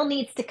still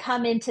needs to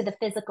come into the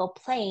physical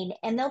plane,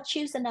 and they'll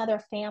choose another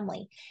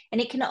family.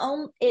 And it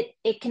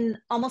can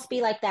almost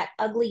be like that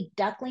ugly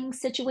duckling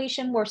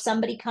situation where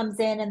somebody comes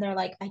in and they're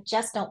like, I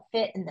just don't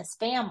fit in this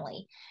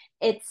family.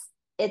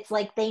 It's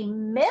like they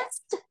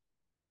missed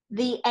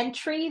the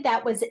entry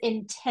that was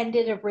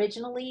intended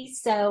originally,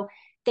 so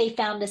they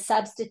found a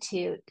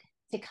substitute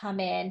to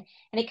come in,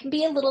 and it can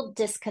be a little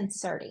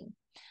disconcerting.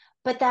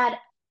 But that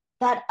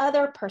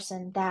other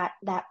person, that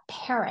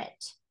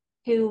parent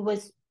who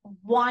was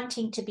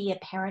wanting to be a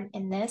parent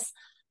in this,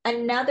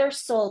 another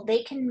soul,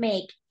 they can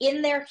make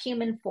in their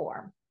human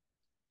form,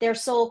 their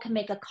soul can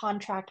make a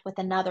contract with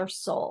another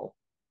soul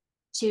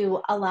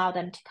to allow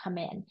them to come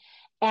in.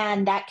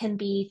 And that can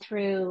be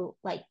through,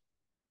 like,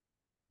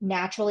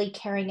 naturally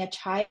carrying a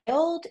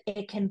child.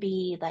 It can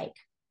be like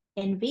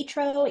in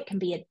vitro, it can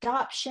be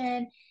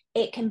adoption,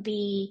 it can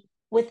be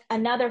with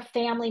another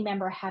family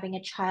member having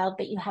a child,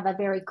 but you have a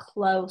very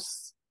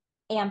close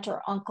aunt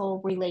or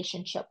uncle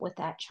relationship with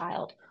that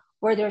child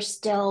where there's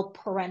still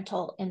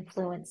parental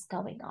influence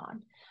going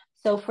on.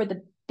 So for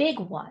the big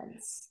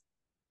ones,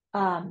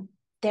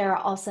 there are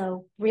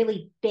also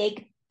really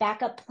big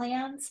backup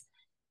plans.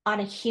 On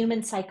a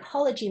human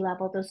psychology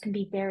level, those can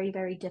be very,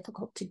 very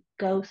difficult to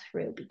go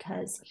through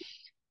because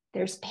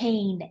there's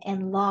pain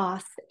and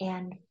loss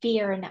and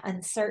fear and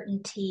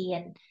uncertainty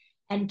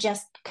and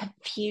just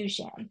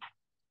confusion.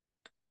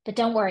 But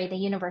don't worry, the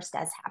universe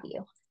does have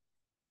you.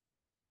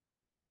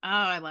 Oh,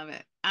 I love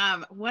it.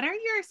 What are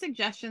your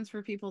suggestions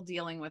for people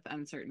dealing with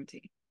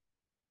uncertainty?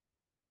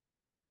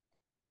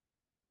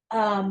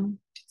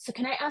 So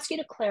can I ask you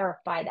to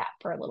clarify that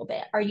for a little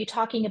bit? Are you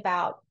talking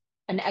about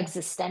an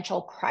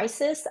existential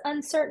crisis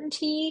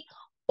uncertainty,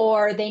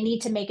 or they need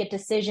to make a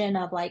decision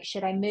of like,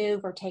 should I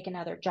move or take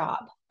another job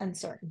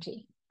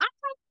uncertainty? I'm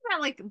talking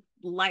about like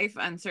life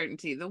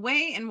uncertainty, the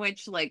way in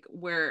which like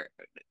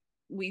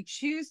we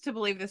choose to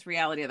believe this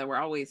reality that we're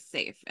always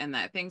safe and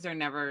that things are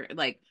never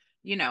like,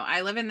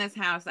 I live in this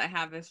house, I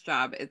have this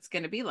job, it's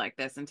going to be like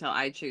this until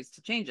I choose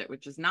to change it,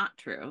 which is not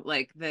true.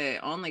 Like the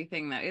only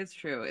thing that is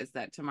true is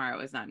that tomorrow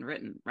is not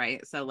written,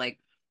 right? So like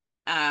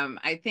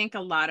I think a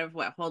lot of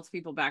what holds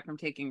people back from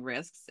taking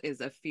risks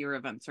is a fear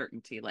of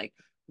uncertainty. Like,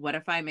 what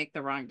if I make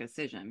the wrong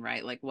decision,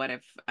 right? Like, what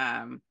if,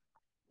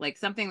 like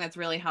something that's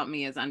really helped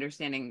me is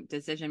understanding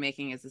decision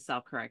making is a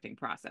self-correcting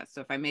process.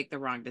 So if I make the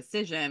wrong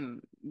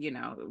decision,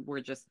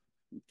 we're just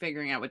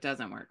figuring out what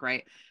doesn't work,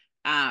 right?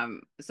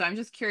 So I'm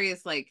just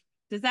curious, like,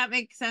 does that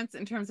make sense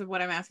in terms of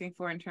what I'm asking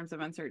for in terms of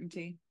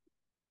uncertainty?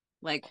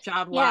 Like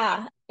job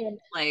loss, Yeah. And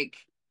like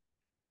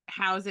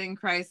housing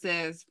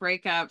crisis,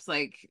 breakups,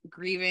 like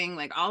grieving,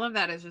 like all of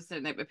that is just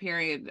a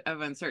period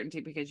of uncertainty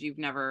because you've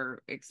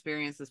never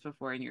experienced this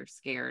before and you're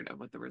scared of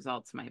what the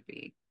results might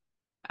be.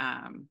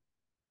 Um,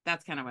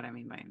 that's kind of what I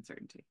mean by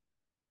uncertainty.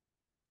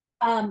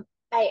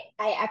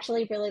 I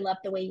actually really love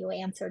the way you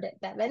answered it,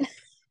 Bevan.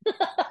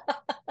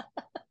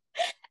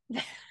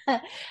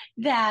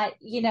 That,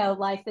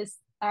 life is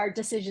our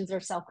decisions are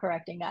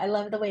self-correcting. I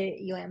love the way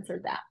you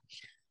answered that.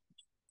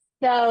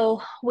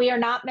 So we are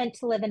not meant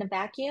to live in a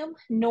vacuum,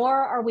 nor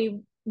are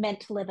we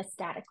meant to live a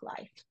static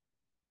life.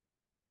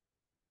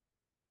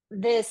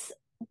 This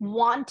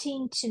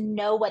wanting to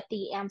know what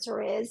the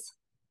answer is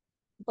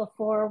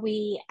before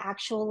we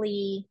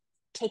actually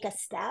take a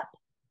step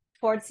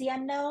towards the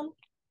unknown,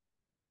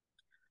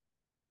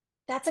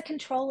 that's a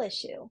control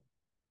issue.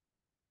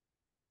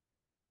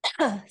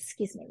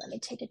 Excuse me, let me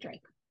take a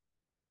drink.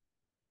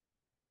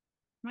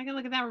 Oh my God,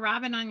 look at that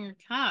robin on your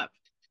cup.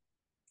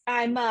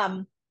 I'm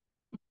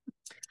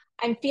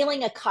I'm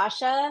feeling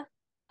akasha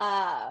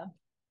uh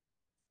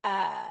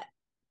uh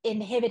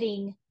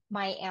inhibiting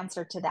my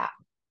answer to that.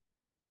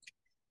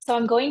 So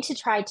I'm going to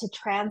try to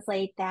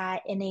translate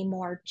that in a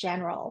more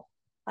general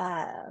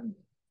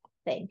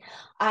thing.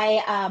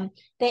 The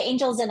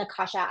angels in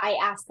akasha, I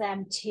asked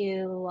them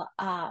to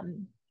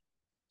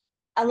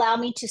allow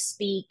me to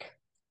speak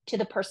to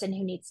the person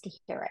who needs to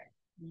hear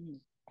it. Mm.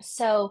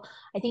 So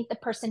I think the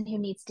person who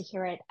needs to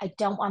hear it, I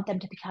don't want them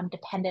to become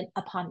dependent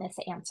upon this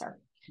answer.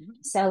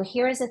 So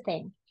here is the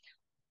thing.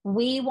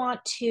 We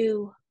want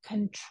to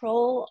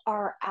control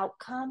our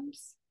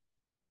outcomes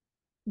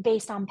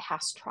based on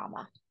past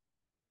trauma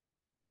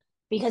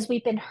because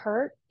we've been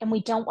hurt and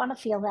we don't want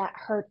to feel that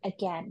hurt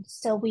again.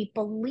 So we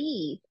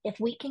believe if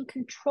we can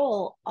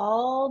control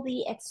all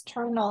the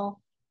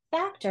external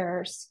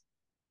factors,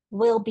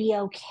 we'll be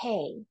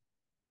okay.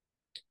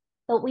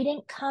 But we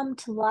didn't come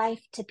to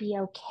life to be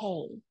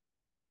okay.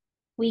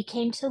 We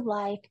came to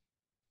life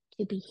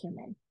to be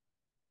human.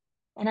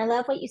 And I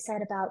love what you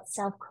said about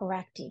self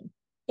correcting.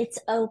 It's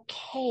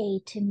okay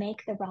to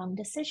make the wrong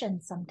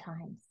decision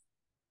sometimes.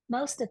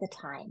 Most of the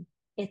time,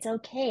 it's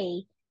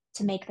okay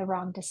to make the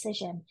wrong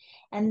decision.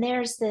 And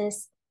there's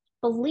this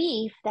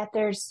belief that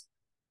there's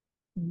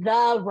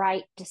the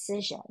right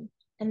decision,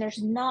 and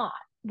there's not.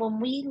 When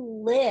we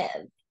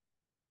live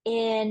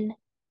in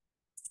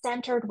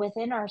centered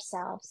within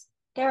ourselves,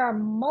 there are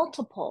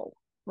multiple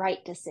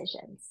right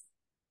decisions.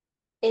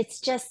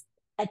 It's just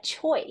a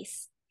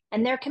choice.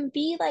 And there can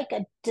be like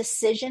a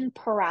decision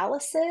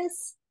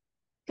paralysis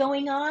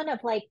going on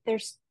of like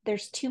there's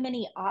too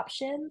many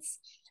options.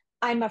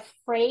 I'm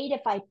afraid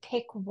if I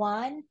pick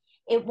one,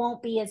 it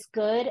won't be as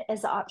good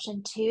as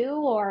option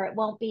two, or it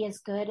won't be as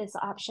good as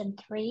option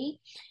three.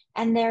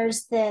 And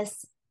there's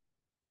this,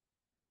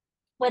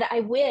 what I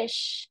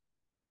wish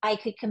I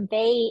could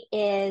convey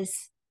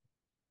is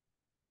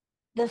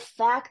the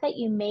fact that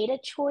you made a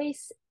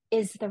choice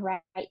is the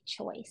right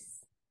choice.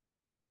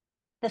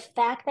 The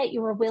fact that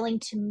you were willing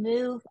to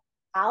move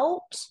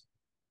out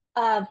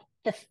of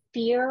the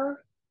fear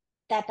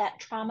that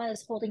trauma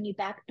is holding you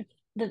back,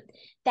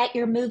 that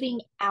you're moving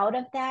out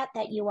of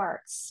that you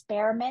are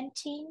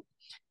experimenting.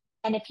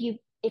 And if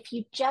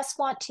you just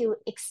want to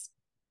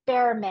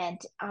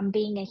experiment on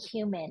being a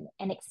human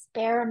and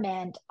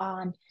experiment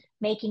on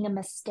making a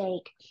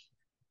mistake,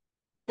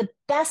 the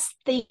best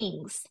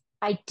things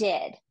I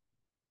did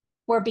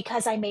were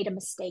because I made a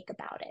mistake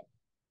about it.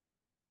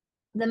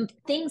 The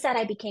things that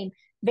I became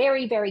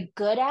very, very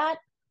good at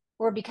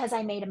were because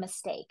I made a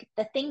mistake.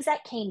 The things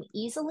that came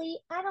easily,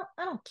 I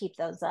don't keep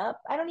those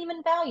up. I don't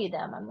even value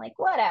them. I'm like,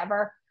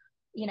 whatever,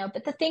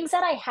 but the things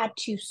that I had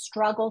to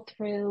struggle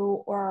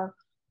through or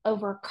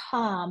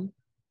overcome,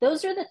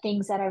 those are the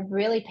things that I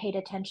really paid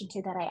attention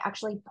to, that I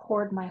actually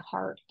poured my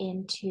heart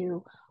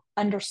into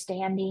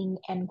understanding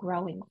and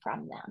growing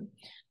from them.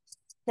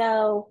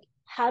 So,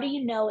 how do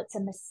you know it's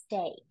a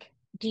mistake?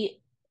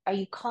 Are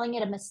you calling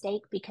it a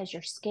mistake because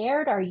you're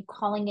scared? Are you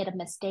calling it a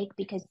mistake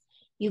because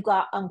you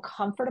got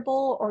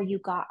uncomfortable or you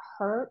got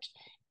hurt?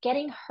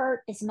 Getting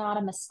hurt is not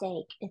a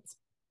mistake. It's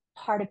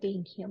part of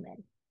being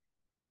human.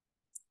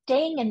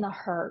 staying in the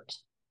hurt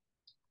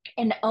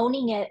and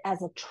owning it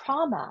as a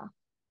trauma,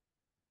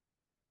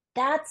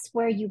 that's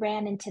where you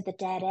ran into the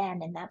dead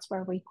end, and that's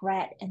where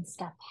regret and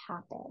stuff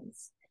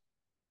happens.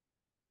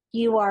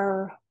 You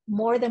are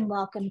more than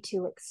welcome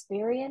to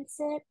experience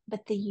it,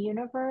 but the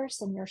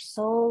universe and your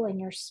soul and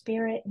your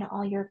spirit and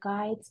all your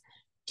guides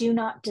do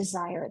not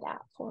desire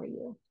that for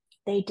you.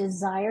 They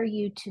desire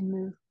you to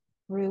move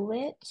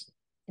through it,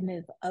 to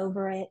move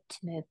over it, to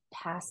move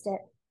past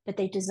it, but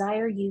they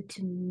desire you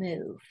to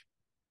move.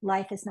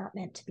 Life is not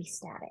meant to be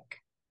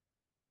static.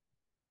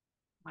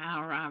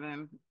 Wow,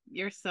 Robin,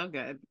 you're so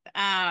good.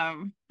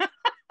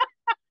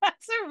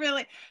 That's a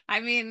really, I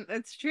mean,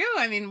 it's true.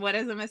 I mean, what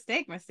is a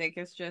mistake? Mistake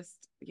is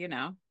just,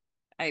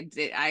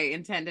 I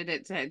intended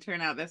it to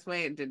turn out this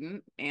way. It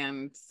didn't.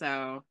 And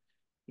so,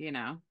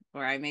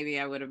 or maybe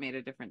I would have made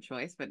a different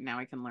choice, but now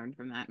I can learn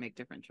from that, make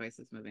different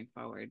choices moving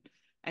forward.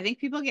 I think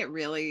people get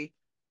really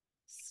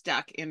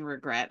stuck in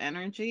regret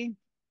energy.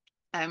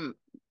 I'm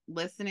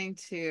listening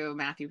to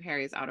Matthew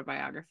Perry's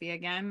autobiography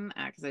again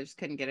because I just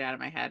couldn't get it out of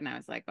my head. And I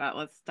was like, well,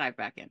 let's dive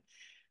back in.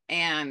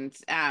 And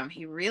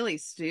he really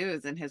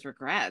stews in his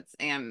regrets.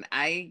 And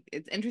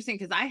it's interesting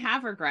because I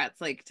have regrets,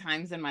 like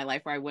times in my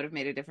life where I would have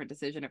made a different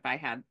decision if I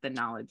had the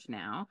knowledge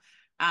now.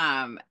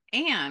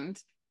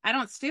 And I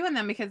don't stew in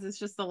them because it's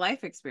just the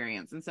life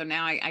experience. And so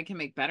now I can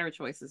make better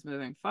choices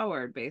moving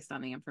forward based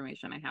on the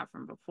information I have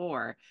from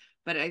before.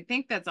 But I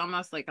think that's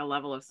almost like a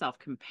level of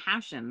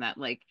self-compassion that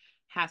like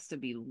has to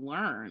be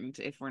learned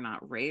if we're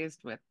not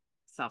raised with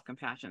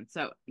self-compassion.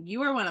 So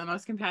you are one of the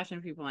most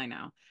compassionate people I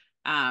know,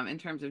 in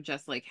terms of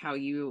just like how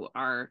you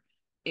are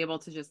able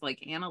to just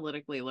like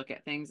analytically look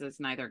at things as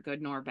neither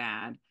good nor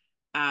bad,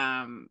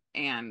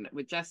 and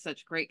with just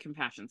such great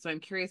compassion. So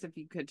I'm curious if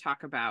you could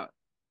talk about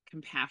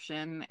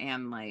compassion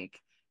and like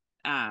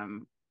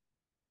um,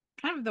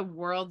 kind of the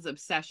world's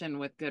obsession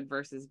with good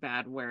versus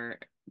bad, where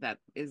that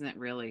isn't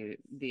really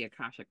the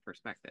Akashic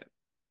perspective.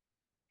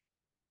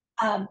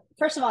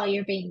 First of all,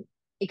 you're being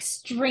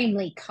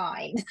extremely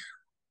kind.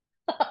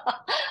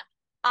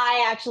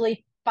 I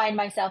actually find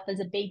myself as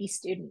a baby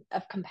student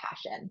of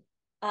compassion.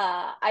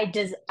 I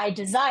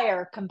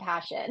desire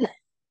compassion.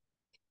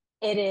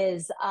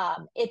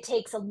 It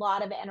takes a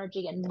lot of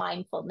energy and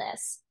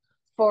mindfulness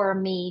for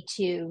me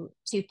to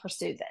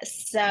pursue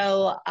this.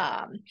 So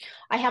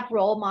I have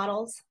role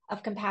models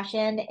of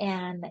compassion,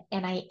 and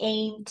I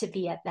aim to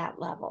be at that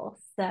level.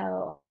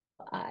 So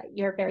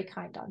you're very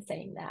kind on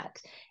saying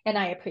that, and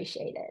I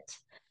appreciate it.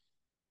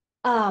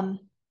 Um,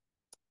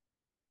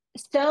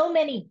 so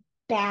many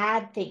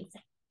bad things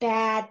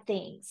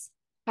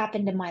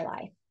happened in my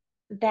life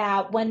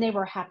that when they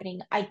were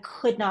happening, I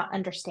could not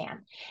understand.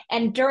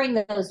 And during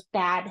those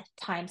bad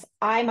times,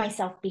 I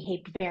myself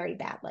behaved very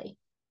badly.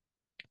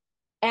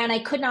 And I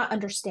could not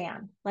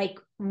understand, like,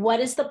 what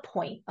is the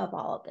point of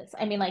all of this?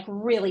 I mean, like,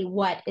 really,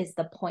 what is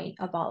the point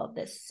of all of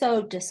this?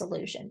 So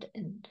disillusioned.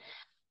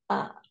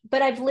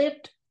 But I've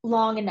lived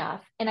long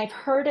enough and I've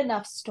heard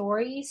enough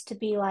stories to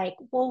be like,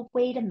 well,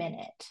 wait a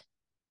minute.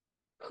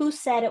 Who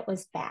said it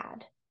was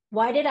bad?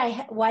 Why did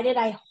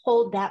I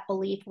hold that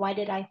belief? Why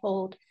did I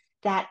hold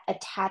that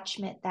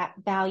attachment, that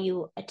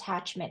value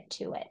attachment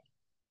to it?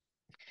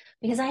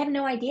 Because I have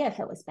no idea if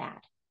it was bad.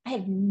 I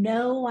have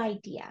no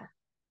idea.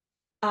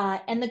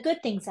 And the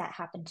good things that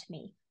happened to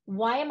me.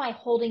 Why am I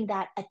holding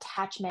that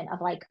attachment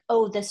of like,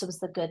 oh, this was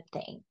the good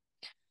thing?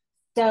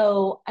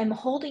 So I'm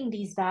holding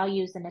these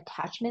values and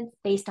attachments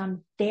based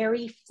on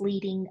very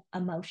fleeting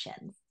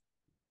emotions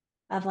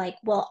of like,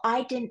 well,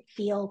 I didn't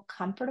feel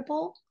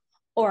comfortable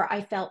or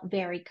I felt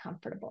very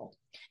comfortable.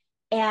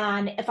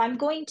 And if I'm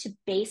going to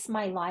base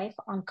my life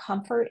on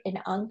comfort and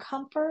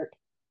uncomfort,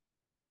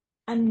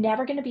 I'm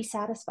never going to be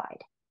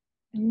satisfied.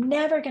 I'm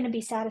never going to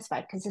be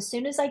satisfied because as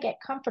soon as I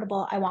get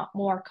comfortable, I want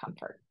more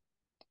comfort.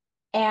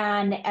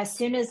 And as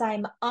soon as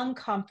I'm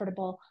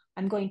uncomfortable,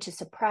 I'm going to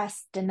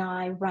suppress,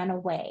 deny, run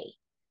away.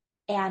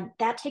 And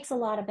that takes a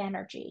lot of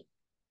energy.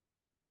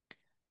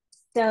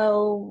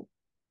 So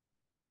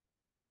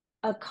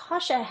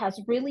Akasha has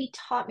really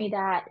taught me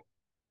that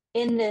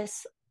in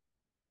this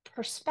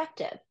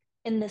perspective,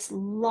 in this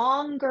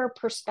longer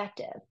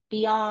perspective,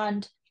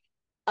 beyond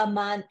a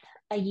month,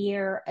 a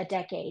year, a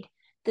decade,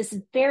 this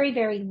very,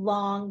 very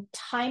long,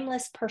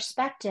 timeless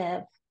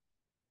perspective,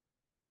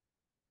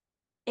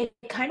 it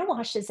kind of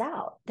washes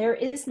out. There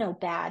is no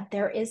bad,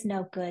 there is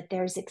no good,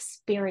 there's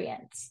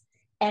experience.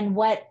 And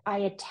what I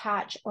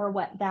attach or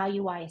what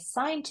value I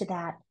assign to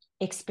that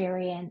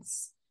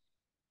experience,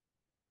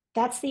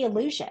 that's the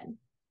illusion.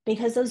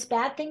 Because those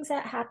bad things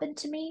that happened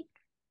to me,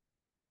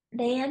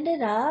 they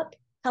ended up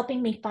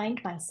helping me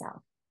find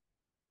myself.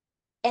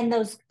 And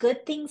those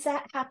good things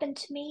that happened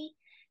to me,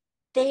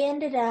 they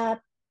ended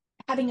up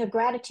having a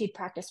gratitude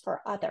practice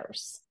for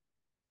others.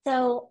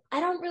 So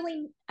I don't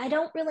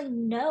really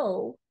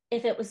know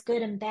if it was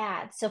good and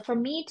bad. So for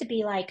me to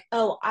be like,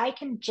 oh, I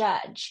can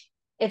judge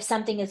if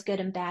something is good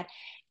and bad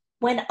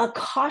when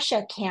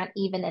Akasha can't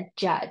even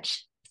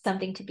judge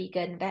something to be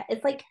good and bad.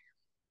 It's like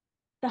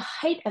the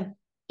height of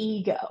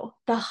ego,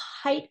 the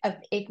height of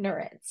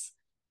ignorance.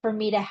 for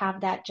me to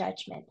have that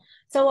judgment.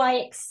 So I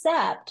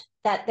accept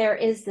that there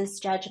is this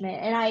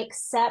judgment, and I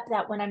accept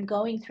that when I'm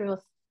going through a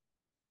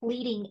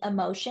fleeting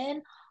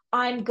emotion,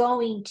 I'm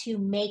going to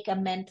make a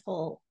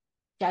mental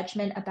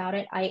judgment about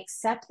it. I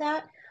accept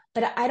that,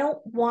 but I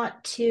don't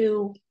want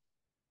to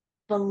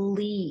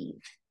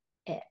believe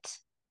it.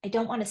 I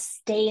don't want to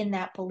stay in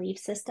that belief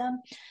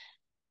system,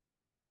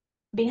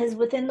 because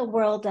within the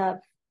world of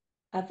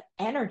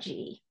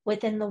energy,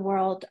 within the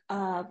world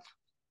of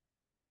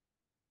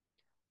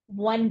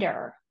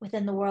wonder,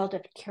 within the world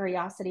of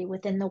curiosity,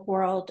 within the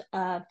world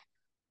of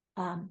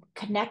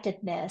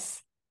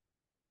connectedness,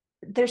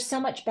 there's so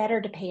much better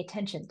to pay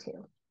attention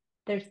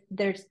to.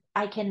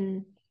 I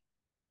can,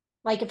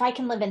 like, if I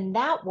can live in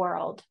that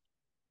world,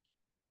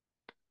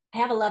 I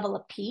have a level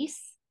of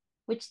peace,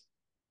 which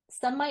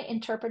some might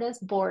interpret as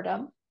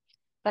boredom,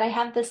 but I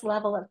have this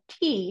level of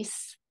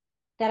peace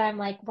that I'm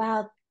like,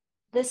 wow,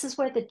 this is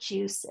where the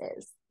juice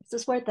is.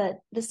 This is where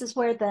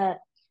the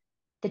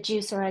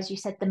juice, or as you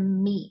said, the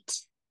meat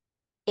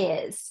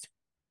is.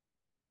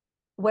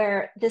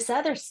 Where this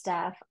other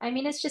stuff, I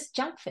mean, it's just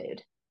junk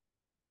food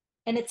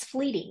and it's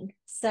fleeting.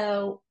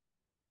 So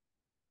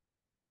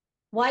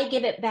why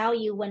give it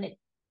value when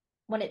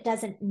it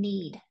doesn't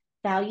need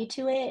value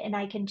to it? And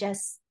I can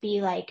just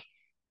be like,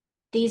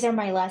 these are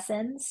my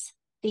lessons.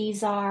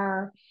 These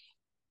are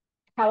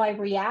how I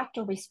react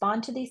or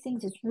respond to these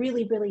things. Is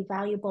really, really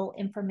valuable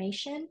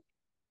information,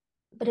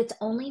 but it's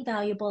only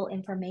valuable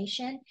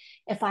information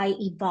if I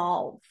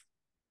evolve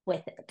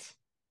with it.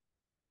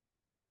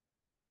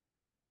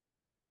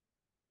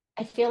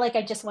 I feel like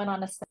I just went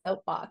on a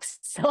soapbox,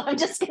 so I'm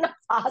just going to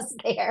pause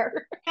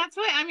there. That's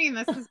what I mean.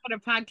 This is what a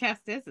podcast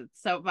is.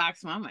 It's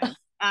soapbox moments.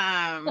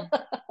 I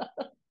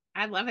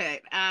love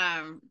it.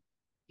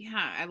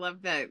 Yeah, I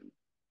love that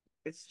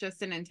it's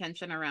just an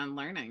intention around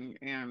learning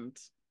and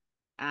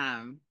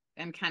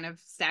kind of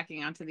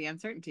stacking onto the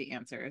uncertainty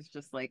answer is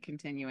just like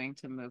continuing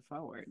to move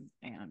forward.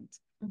 And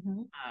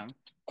Mm-hmm. um,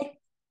 I,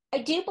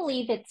 I do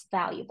believe it's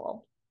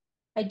valuable.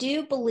 I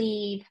do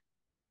believe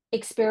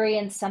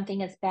experience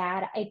something as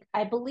bad.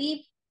 I believe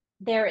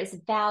there is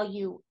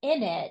value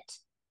in it.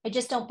 I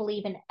just don't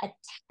believe in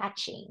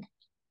attaching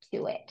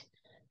to it.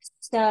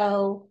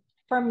 So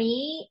for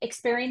me,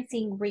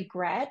 experiencing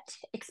regret,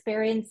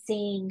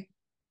 experiencing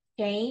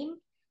shame,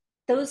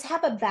 those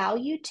have a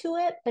value to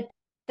it, but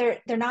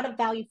they're not a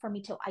value for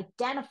me to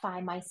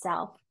identify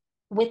myself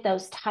with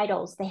those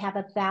titles. They have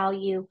a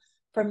value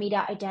for me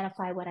to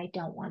identify what I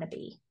don't want to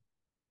be.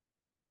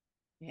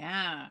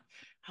 yeah.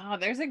 Oh,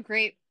 there's a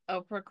great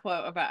Oprah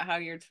quote about how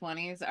your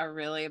 20s are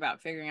really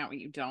about figuring out what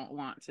you don't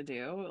want to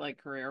do, like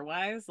career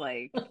wise.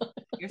 Like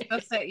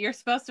you're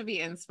supposed to be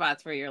in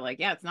spots where you're like,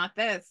 yeah, it's not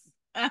this.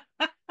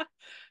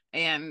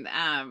 And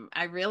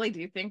I really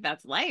do think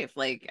that's life.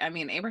 Like, I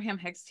mean, Abraham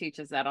Hicks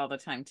teaches that all the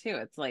time too.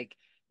 It's like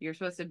you're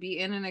supposed to be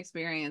in an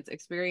experience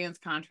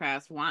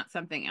contrast, want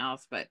something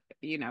else, but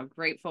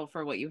grateful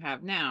for what you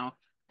have now.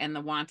 And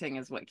the wanting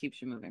is what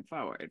keeps you moving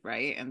forward,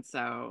 right? And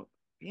so,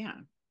 yeah,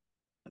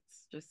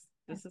 it's just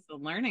this is a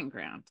learning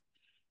ground.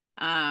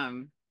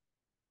 Um,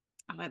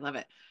 oh, I love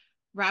it.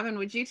 Robin,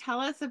 would you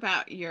tell us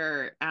about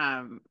your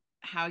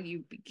how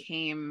you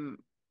became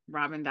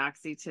Robin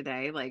Doxey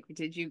today? Like,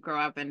 did you grow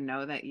up and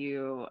know that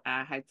you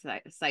had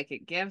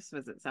psychic gifts?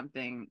 Was it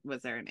something,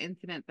 was there an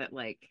incident that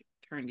like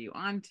turned you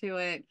on to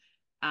it?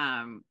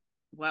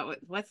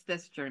 What's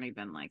this journey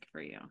been like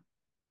for you?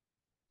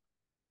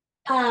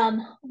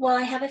 Well,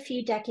 I have a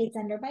few decades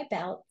under my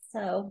belt,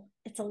 so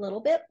it's a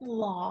little bit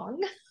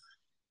long.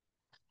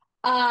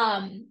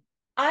 Um,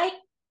 I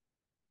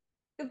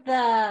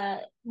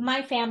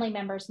my family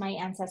members, my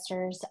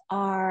ancestors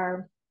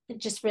are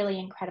just really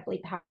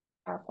incredibly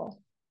powerful.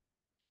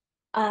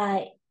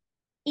 Uh,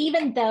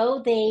 Even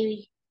though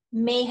they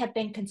may have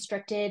been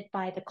constricted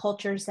by the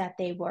cultures that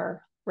they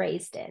were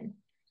raised in.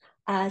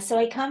 So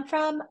I come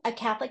from a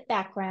Catholic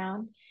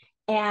background,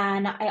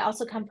 and I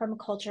also come from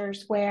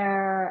cultures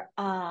where,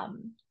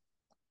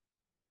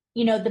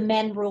 the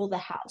men rule the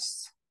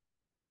house.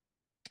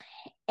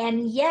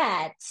 And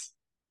yet,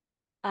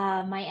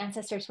 my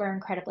ancestors were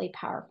incredibly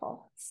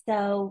powerful.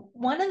 So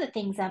one of the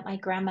things that my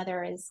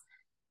grandmother is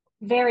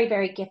very,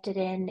 very gifted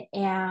in,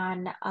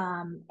 and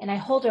I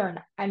hold her, and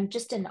I'm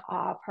just in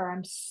awe of her.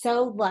 I'm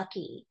so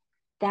lucky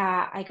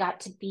that I got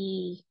to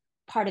be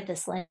part of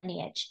this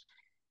lineage.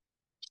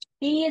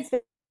 She is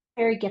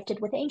very gifted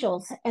with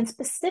angels, and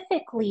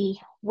specifically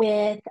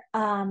with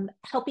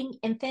helping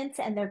infants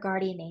and their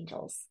guardian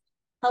angels,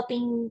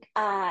 helping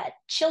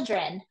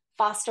children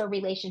foster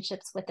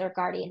relationships with their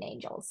guardian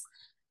angels.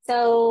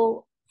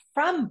 So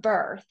from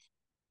birth,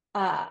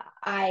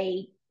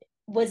 I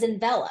was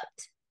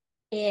enveloped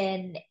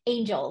in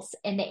angels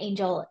and the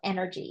angel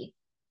energy.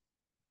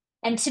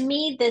 And to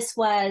me, this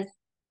was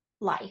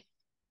life.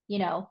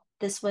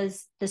 This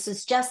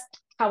is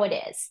just how it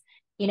is.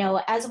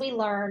 As we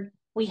learn,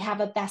 we have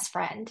a best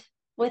friend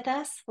with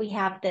us. We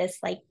have this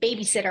like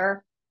babysitter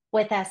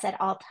with us at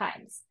all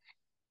times.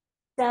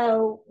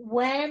 So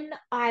when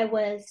I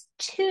was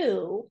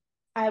two,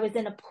 I was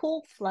in a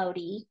pool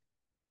floaty,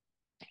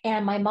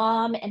 And my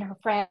mom and her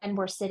friend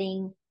were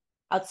sitting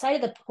outside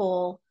of the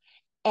pool,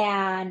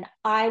 and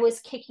I was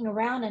kicking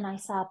around and I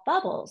saw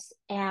bubbles.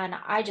 And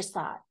I just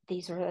thought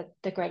these were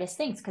the greatest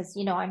things because,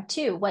 I'm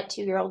two. What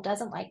 2-year-old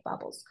doesn't like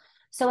bubbles?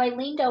 So I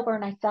leaned over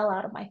and I fell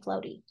out of my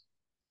floaty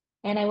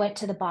and I went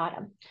to the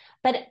bottom.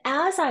 But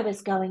as I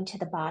was going to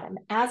the bottom,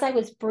 as I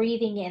was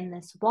breathing in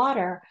this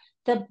water,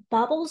 the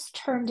bubbles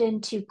turned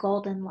into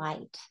golden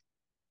light.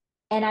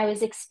 And I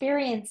was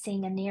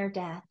experiencing a near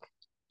death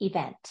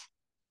event.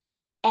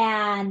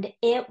 And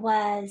it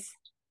was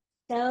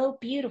so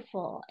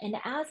beautiful. And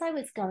as I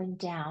was going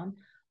down,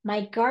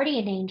 my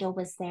guardian angel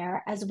was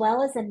there as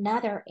well as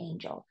another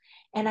angel.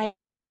 And I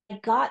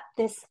got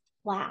this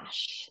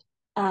flash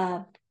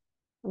of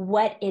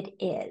what it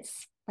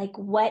is, like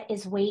what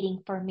is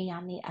waiting for me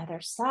on the other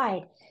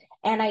side.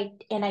 And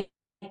I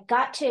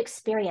got to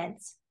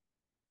experience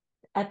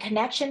a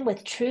connection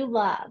with true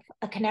love,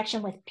 a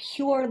connection with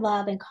pure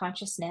love and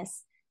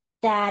consciousness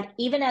that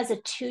even as a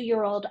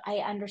 2-year-old, I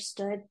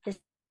understood this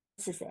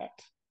is it.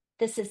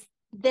 This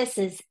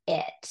is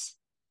it.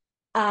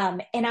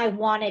 And I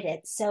wanted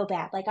it so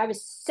bad. Like I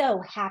was so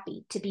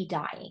happy to be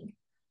dying,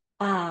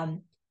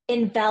 um,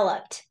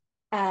 enveloped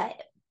by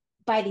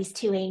these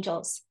two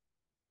angels.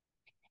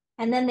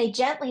 And then they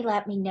gently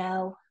let me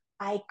know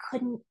I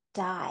couldn't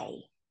die.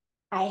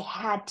 I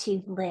had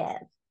to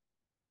live.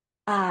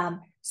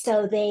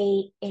 So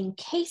they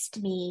encased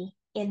me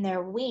in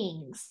their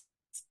wings,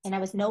 and I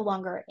was no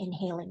longer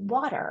inhaling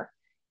water.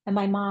 And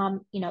my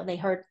mom, they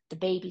heard the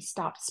baby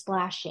stop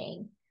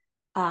splashing.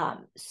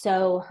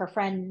 So her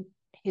friend,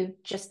 who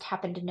just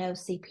happened to know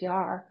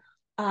CPR,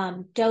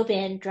 dove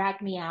in,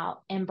 dragged me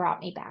out, and brought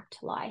me back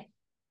to life.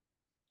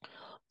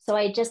 So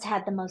I just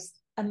had the most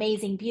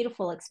amazing,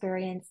 beautiful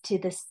experience to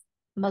this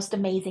most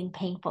amazing,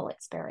 painful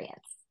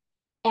experience.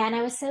 And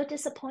I was so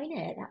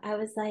disappointed. I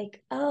was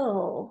like,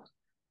 oh,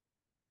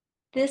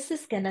 this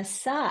is going to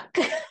suck.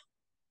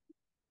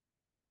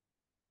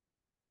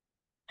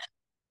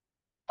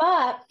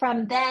 But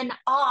from then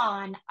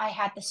on, I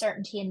had the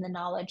certainty and the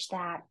knowledge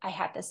that I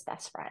had this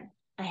best friend.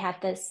 I had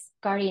this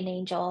guardian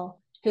angel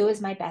who was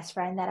my best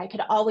friend that I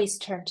could always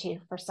turn to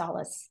for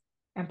solace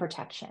and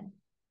protection.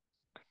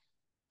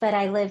 But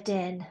I lived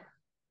in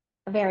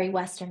a very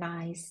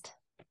westernized,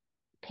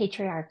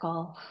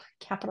 patriarchal,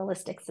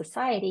 capitalistic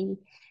society.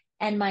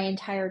 And my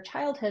entire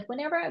childhood,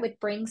 whenever I would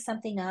bring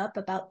something up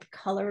about the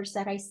colors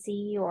that I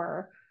see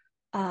or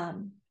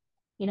um,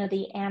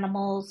 the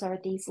animals or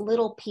these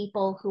little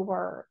people who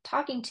were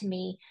talking to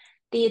me,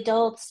 the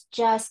adults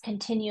just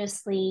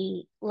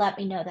continuously let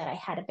me know that I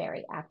had a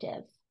very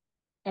active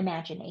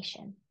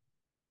imagination.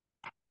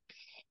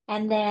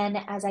 And then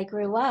as I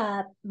grew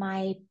up,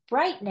 my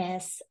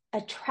brightness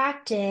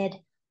attracted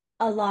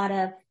a lot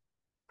of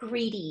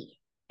greedy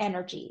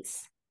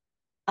energies.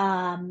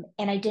 And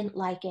I didn't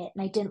like it,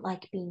 and I didn't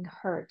like being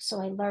hurt.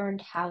 So I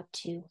learned how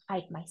to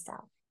hide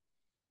myself.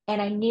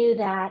 And I knew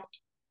that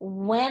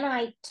when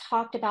I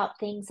talked about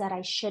things that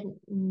I shouldn't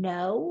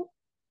know,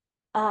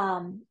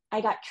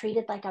 I got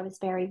treated like I was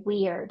very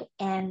weird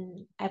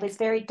and I was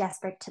very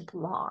desperate to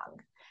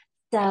belong.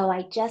 So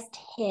I just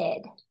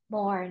hid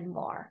more and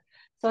more.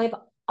 So I've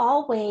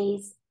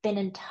always been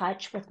in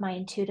touch with my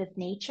intuitive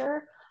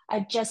nature.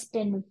 I've just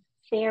been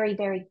very,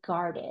 very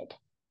guarded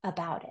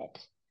about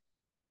it.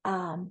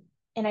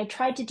 And I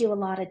tried to do a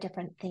lot of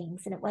different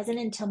things. And it wasn't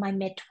until my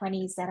mid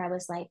 20s that I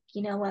was like,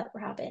 you know what,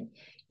 Robin,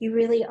 you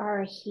really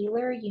are a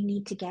healer. You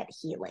need to get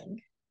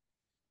healing.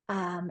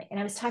 And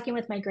I was talking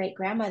with my great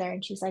grandmother,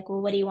 and she's like,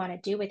 well, what do you want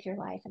to do with your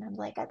life? And I'm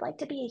like, I'd like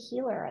to be a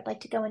healer. I'd like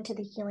to go into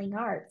the healing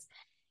arts.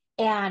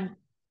 And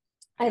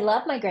I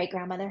love my great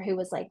grandmother, who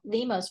was like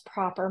the most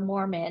proper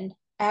Mormon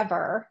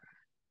ever,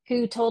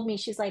 who told me,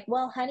 she's like,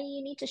 well, honey,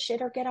 you need to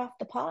shit or get off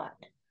the pot.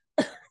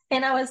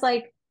 And I was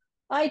like,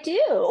 I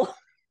do.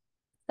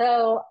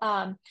 So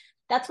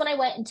that's when I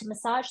went into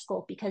massage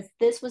school because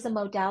this was a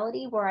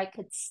modality where I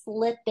could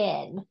slip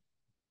in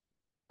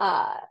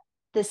uh,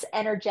 this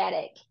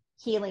energetic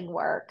healing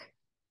work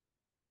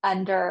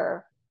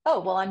under,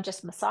 oh, well, I'm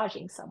just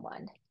massaging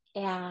someone.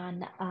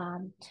 And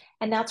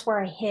that's where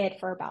I hid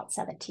for about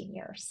 17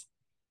 years.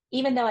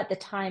 Even though at the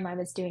time I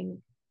was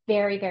doing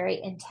very,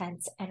 very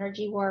intense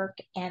energy work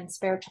and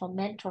spiritual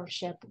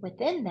mentorship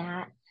within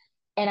that,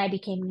 and I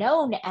became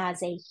known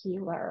as a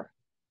healer,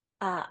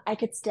 I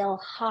could still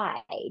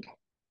hide,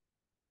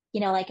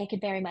 like I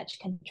could very much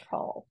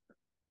control.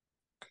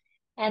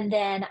 And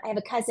then I have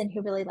a cousin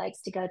who really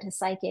likes to go to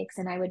psychics,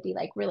 and I would be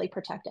like really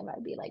protective.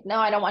 I'd be like, no,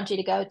 I don't want you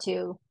to go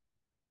to,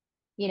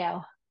 you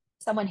know,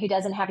 someone who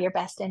doesn't have your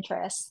best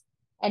interests.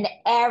 And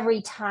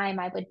every time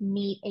I would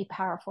meet a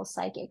powerful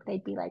psychic,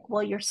 they'd be like,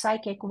 well, you're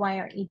psychic. Why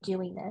aren't you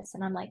doing this?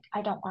 And I'm like,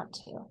 I don't want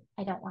to.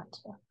 I don't want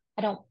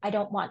to. I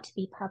don't want to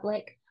be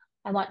public.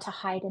 I want to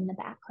hide in the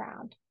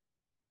background.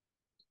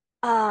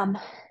 Um,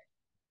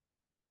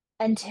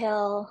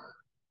 until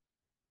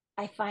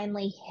I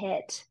finally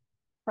hit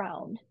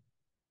prone.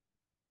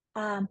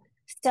 Um,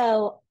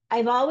 so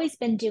I've always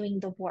been doing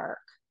the work.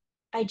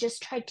 I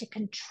just tried to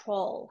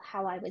control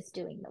how I was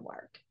doing the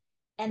work.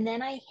 And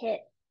then I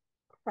hit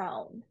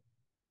crone.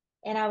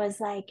 And I was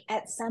like,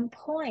 at some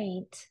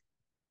point,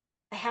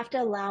 I have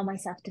to allow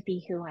myself to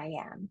be who I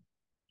am.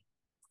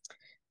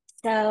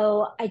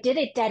 So I did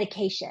a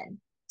dedication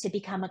to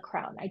become a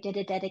crone. I did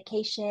a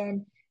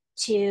dedication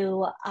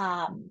to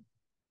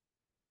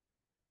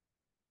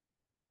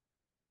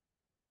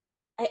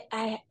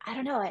I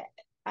don't know,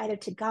 either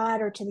to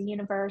God or to the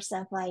universe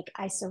of like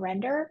I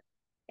surrender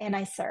and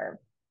I serve.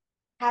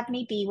 Have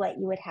me be what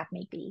you would have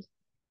me be.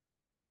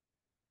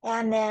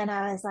 And then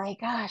I was like,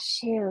 oh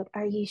shoot,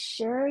 are you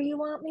sure you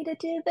want me to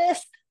do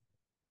this?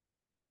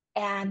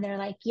 And they're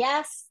like,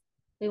 yes,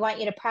 we want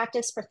you to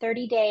practice for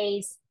 30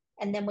 days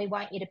and then we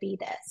want you to be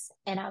this.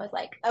 And I was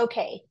like,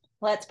 okay,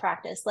 let's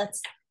practice.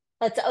 Let's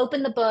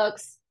open the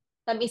books.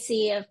 Let me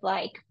see if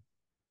like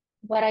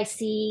what I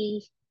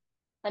see,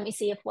 let me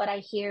see if what I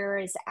hear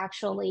is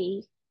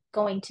actually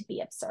going to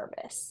be of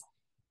service.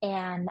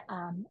 And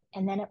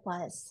then it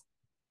was.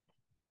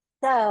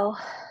 So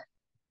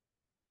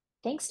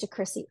thanks to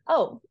Chrissy.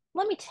 Oh,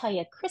 let me tell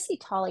you, Chrissy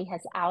Tolley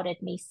has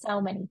outed me so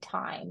many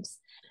times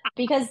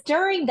because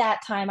during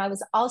that time I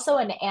was also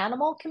an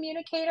animal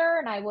communicator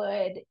and I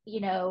would,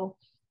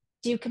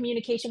 do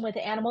communication with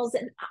animals.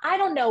 And I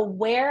don't know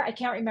where, I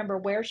can't remember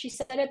where she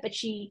said it, but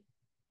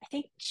I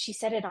think she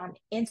said it on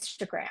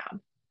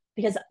Instagram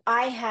because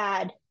I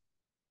had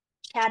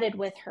chatted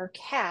with her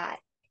cat.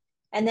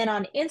 And then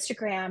on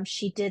Instagram,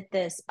 she did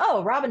this,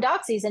 oh, Robin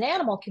Doxey's an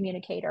animal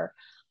communicator.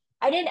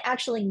 I didn't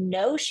actually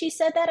know she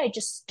said that. I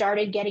just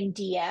started getting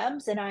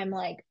DMs and I'm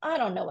like, I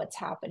don't know what's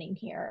happening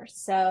here.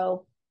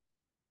 So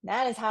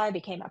that is how I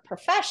became a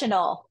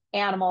professional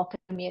animal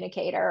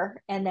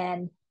communicator. And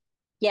then,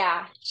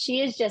 yeah,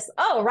 she is just,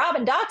 oh,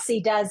 Robin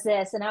Doxey does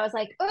this. And I was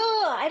like,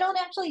 oh, I don't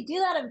actually do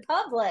that in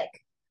public.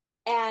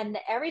 And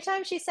every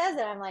time she says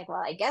it, I'm like,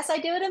 well, I guess I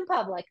do it in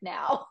public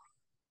now.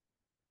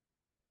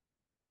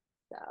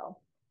 So,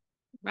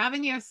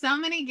 Robin, you have so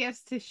many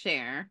gifts to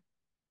share.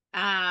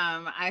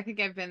 I think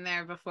I've been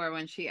there before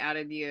when she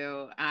outed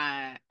you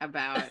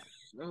about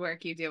the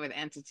work you do with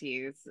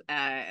entities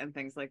and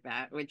things like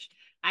that, which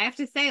I have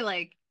to say,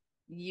 like,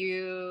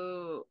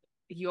 your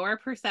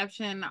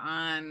perception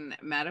on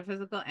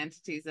metaphysical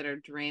entities that are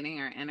draining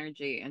our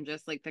energy and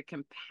just like the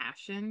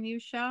compassion you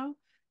show,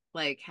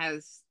 like,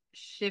 has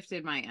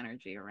shifted my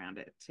energy around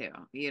it too.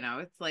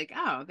 It's like,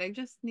 oh, they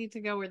just need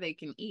to go where they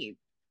can eat,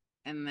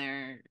 and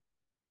they're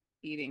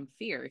eating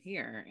fear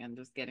here and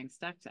just getting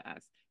stuck to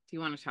us. Do you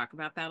want to talk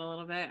about that a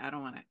little bit? I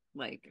don't want to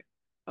like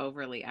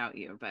overly out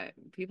you, but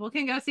people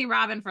can go see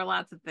Robin for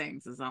lots of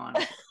things, is all I'm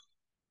saying.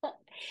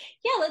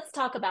 yeah, let's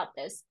talk about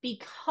this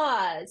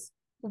because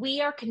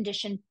we are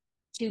conditioned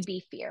to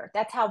be fear.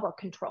 That's how we're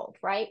controlled,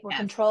 right? We're Yes.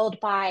 controlled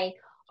by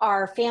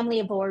our family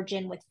of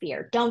origin with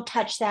fear. Don't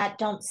touch that.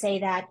 Don't say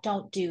that.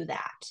 Don't do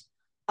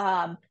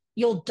that.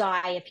 You'll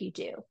die if you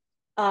do.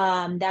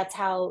 That's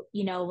how,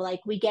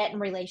 like we get in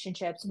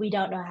relationships, we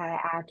don't know how to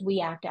act.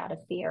 We act out of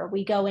fear.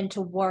 We go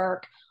into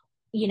work,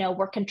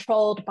 we're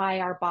controlled by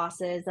our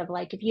bosses of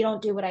like, if you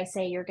don't do what I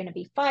say, you're going to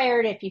be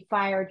fired. If you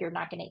fired, you're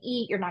not going to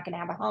eat. You're not going to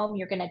have a home.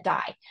 You're going to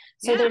die.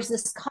 So Yeah. there's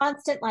this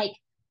constant, like,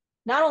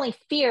 not only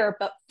fear,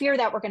 but fear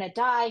that we're going to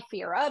die,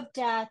 fear of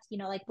death,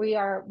 like we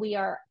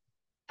are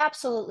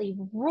absolutely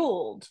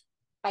ruled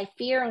by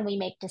fear and we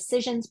make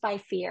decisions by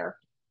fear.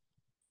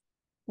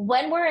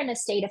 When we're in a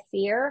state of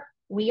fear,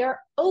 we are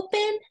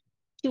open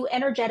to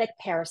energetic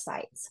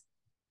parasites.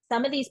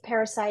 Some of these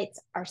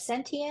parasites are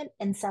sentient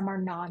and some are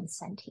non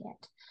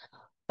sentient.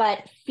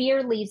 But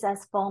fear leaves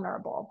us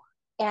vulnerable.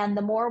 And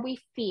the more we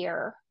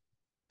fear,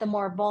 the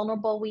more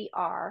vulnerable we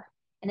are.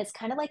 And it's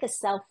kind of like a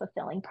self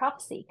fulfilling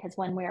prophecy because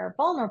when we're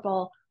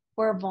vulnerable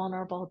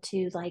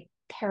to like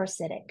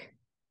parasitic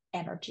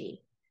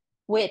energy,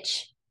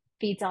 which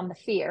feeds on the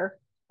fear,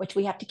 which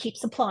we have to keep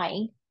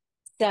supplying.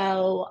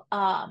 So,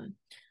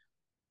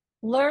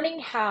 learning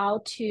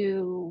how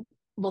to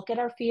look at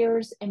our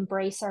fears,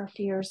 embrace our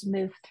fears,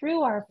 move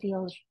through our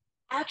fears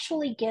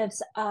actually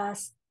gives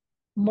us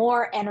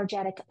more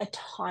energetic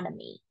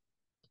autonomy.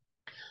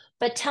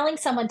 But telling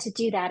someone to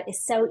do that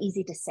is so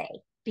easy to say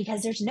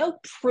because there's no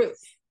proof,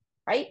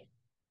 right?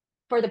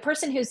 For the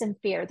person who's in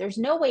fear, there's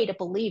no way to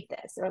believe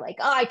this. They're like,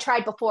 oh, I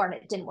tried before and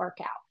it didn't work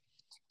out.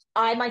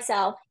 I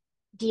myself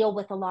deal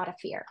with a lot of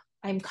fear.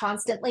 I'm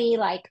constantly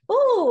like,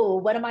 ooh,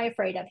 what am I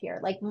afraid of here?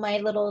 Like my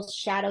little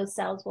shadow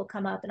selves will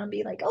come up and I'll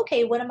be like,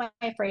 okay, what am I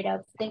afraid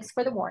of? Thanks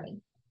for the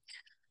warning.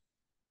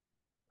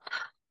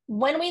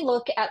 When we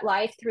look at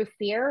life through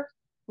fear,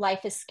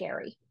 life is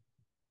scary.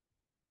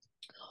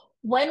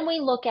 When we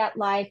look at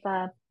life,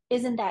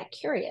 isn't that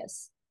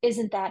curious?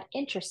 Isn't that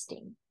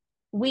interesting?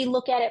 We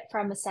look at it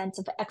from a sense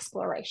of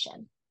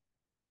exploration.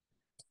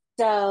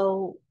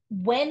 So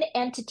when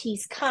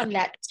entities come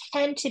that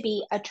tend to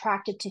be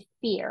attracted to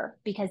fear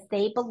because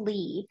they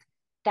believe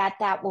that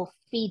that will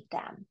feed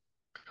them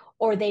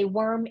or they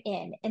worm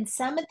in. And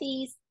some of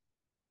these,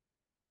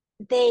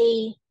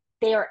 they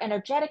they are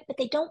energetic, but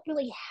they don't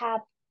really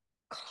have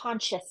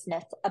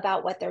consciousness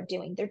about what they're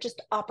doing. They're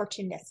just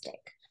opportunistic.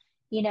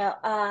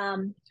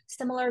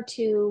 Similar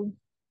to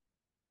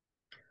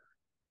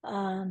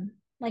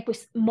like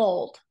with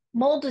mold.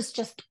 Mold is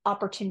just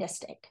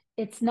opportunistic.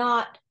 It's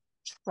not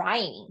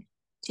trying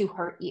to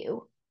hurt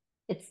you.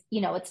 It's,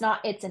 it's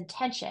not its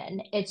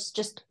intention. It's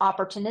just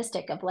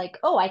opportunistic of like,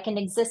 oh, I can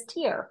exist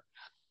here.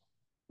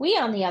 We,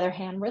 on the other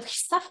hand, really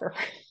suffer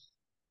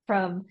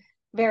from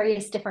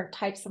various different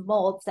types of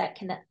molds that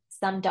can,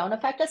 some don't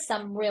affect us,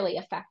 some really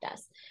affect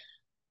us.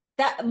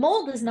 That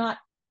mold is not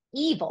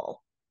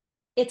evil.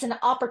 It's an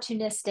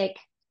opportunistic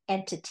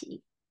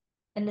entity.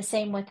 And the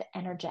same with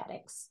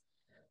energetics.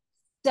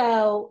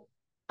 So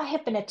I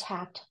have been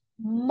attacked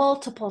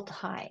multiple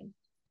times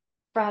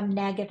from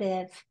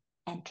negative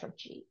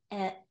entities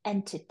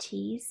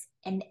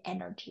and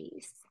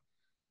energies.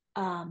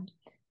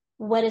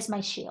 What is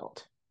my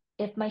shield?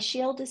 If my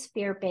shield is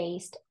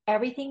fear-based,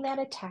 everything that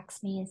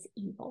attacks me is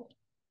evil.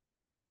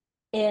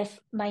 If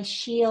my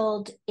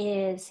shield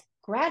is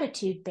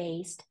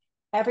gratitude-based,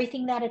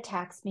 everything that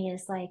attacks me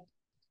is like,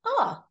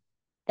 oh,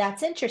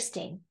 that's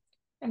interesting.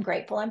 I'm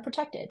grateful I'm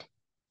protected.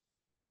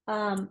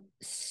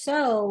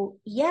 So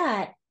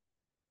yeah,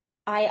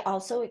 I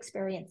also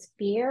experience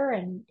fear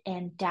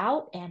and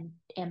doubt and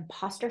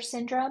imposter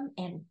syndrome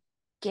and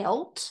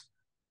guilt.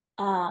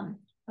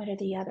 What are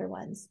the other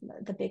ones?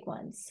 The big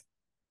ones.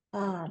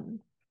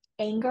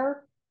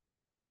 Anger,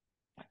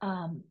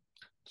 um,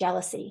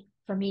 jealousy.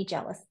 For me,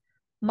 jealous.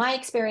 My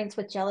experience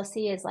with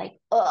jealousy is like,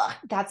 ugh,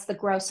 that's the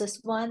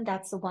grossest one.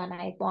 That's the one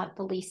I want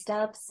the least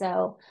of.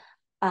 So,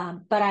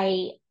 but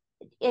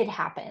it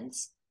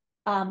happens.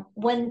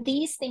 When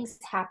these things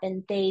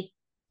happen, they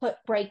put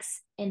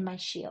breaks in my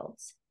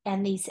shields,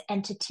 and these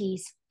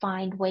entities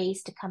find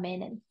ways to come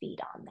in and feed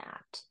on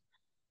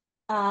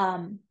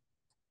that.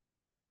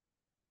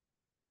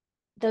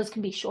 Those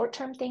can be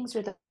short-term things,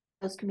 or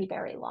those can be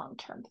very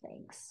long-term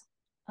things.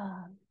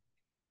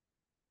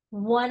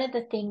 One of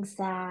the things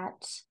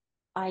that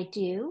I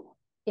do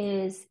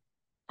is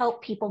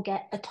help people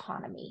get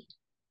autonomy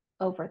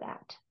over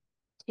that,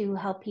 to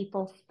help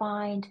people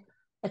find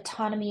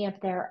autonomy of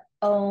their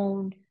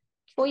own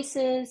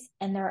choices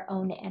and their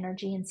own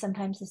energy. And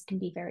sometimes this can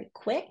be very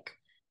quick,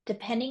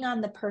 depending on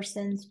the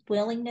person's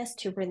willingness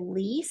to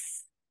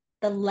release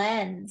the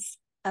lens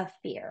of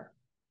fear.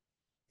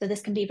 So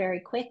this can be very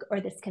quick,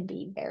 or this can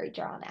be very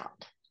drawn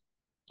out.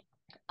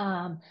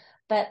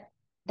 But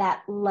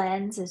that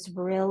lens is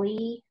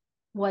really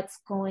what's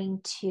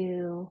going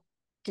to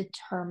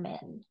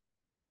determine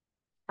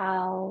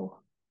how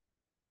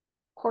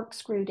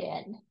corkscrewed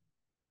in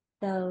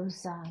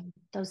those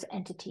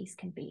entities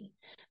can be.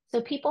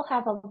 So people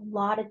have a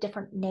lot of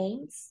different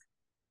names.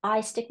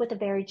 I stick with a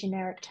very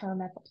generic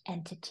term of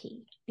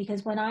entity,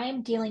 because when I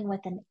am dealing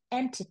with an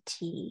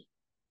entity,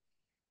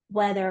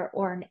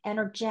 or an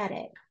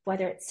energetic,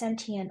 whether it's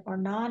sentient or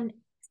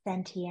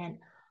non-sentient,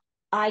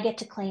 I get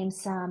to claim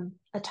some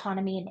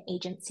autonomy and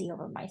agency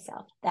over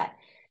myself, that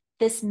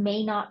this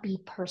may not be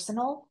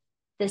personal,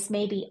 this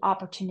may be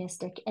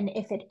opportunistic. And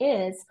if it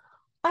is,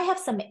 I have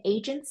some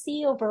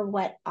agency over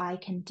what I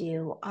can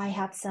do. I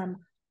have some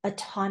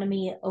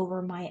autonomy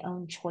over my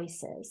own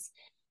choices.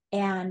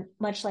 And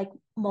much like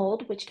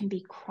mold, which can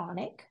be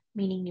chronic,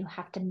 meaning you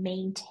have to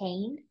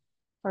maintain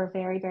for a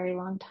very, very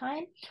long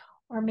time,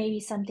 or maybe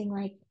something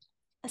like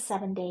a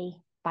 7-day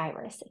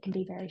virus. It can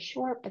be very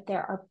short, but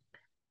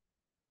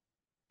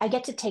I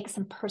get to take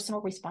some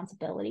personal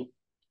responsibility,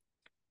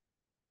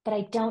 but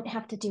I don't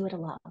have to do it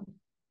alone.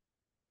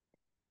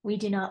 We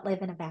do not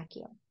live in a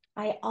vacuum.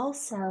 I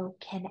also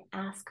can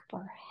ask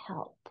for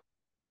help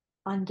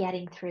on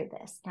getting through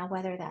this. Now,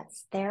 whether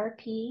that's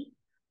therapy,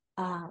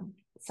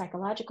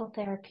 psychological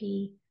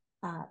therapy,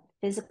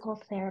 physical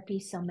therapy,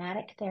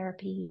 somatic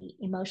therapy,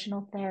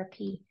 emotional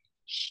therapy,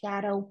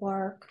 shadow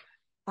work,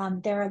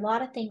 there are a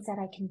lot of things that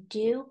I can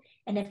do.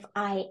 And if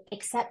I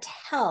accept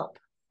help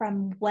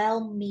from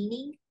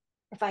well-meaning,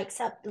 if I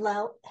accept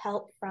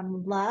help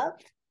from love,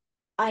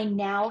 I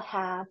now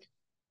have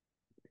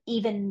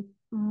even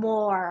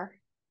more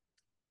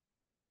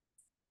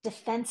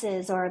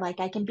defenses, or like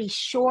I can be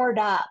shored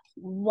up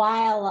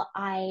while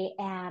I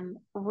am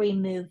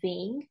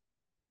removing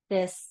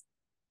this,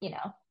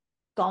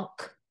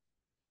 gunk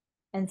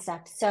and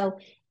stuff. So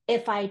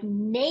if I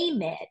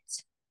name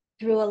it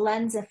through a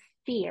lens of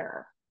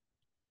fear,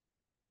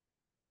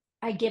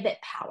 I give it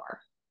power.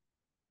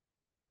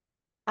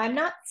 I'm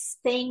not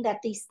saying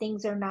that these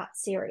things are not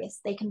serious.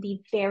 They can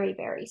be very,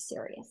 very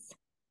serious.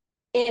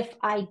 If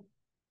I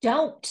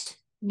don't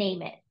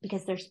name it,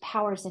 because there's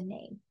powers in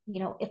name,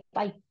 if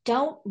I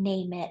don't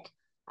name it,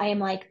 I am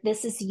like,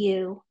 this is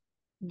you,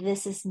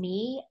 this is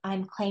me.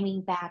 I'm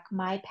claiming back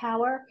my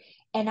power,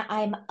 and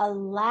I'm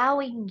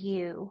allowing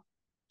you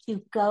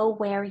to go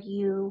where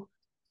you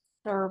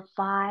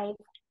survive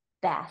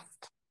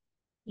best.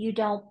 You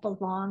don't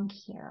belong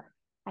here.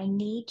 I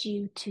need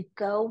you to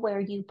go where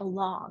you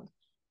belong.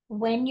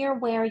 When you're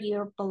where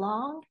you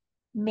belong,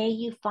 may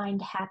you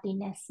find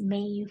happiness,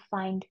 may you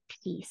find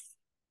peace,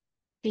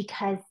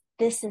 because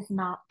this is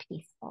not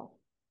peaceful.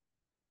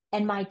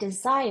 And my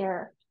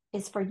desire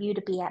is for you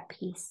to be at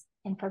peace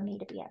and for me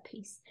to be at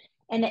peace.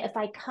 And if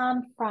I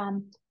come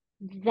from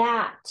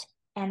that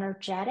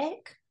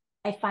energetic,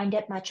 I find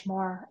it much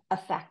more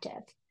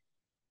effective.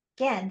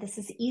 Again, this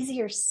is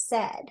easier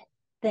said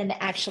than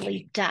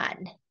actually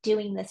done.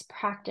 Doing this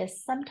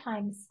practice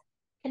sometimes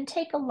can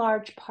take a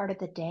large part of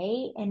the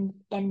day and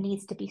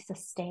needs to be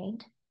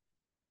sustained.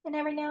 And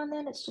every now and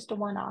then it's just a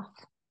one-off.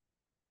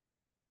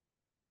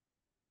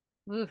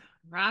 Ooh,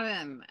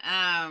 Robin,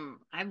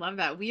 I love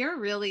that. We are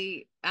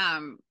really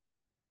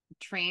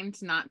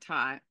trained, not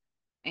taught,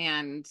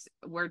 and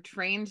we're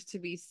trained to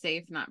be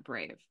safe, not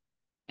brave.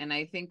 And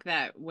I think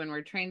that when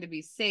we're trained to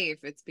be safe,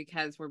 it's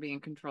because we're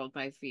being controlled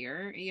by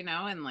fear,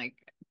 and like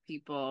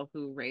people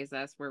who raise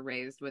us were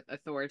raised with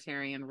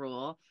authoritarian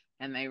rule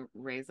and they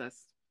raise us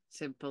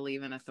to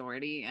believe in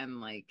authority and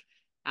like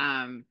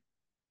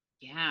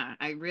yeah,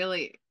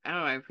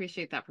 I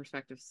appreciate that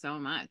perspective so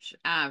much.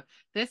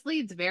 This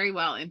leads very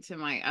well into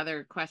my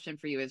other question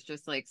for you is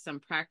just like some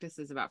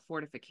practices about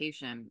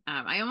fortification.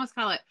 I almost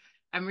call it,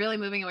 I'm really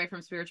moving away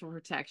from spiritual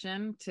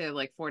protection to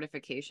like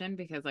fortification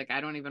because like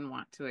I don't even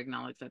want to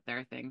acknowledge that there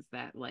are things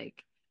that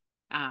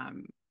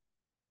um,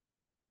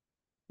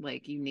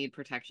 like you need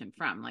protection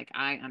from. Like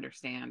I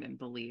understand and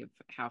believe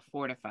how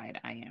fortified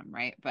I am,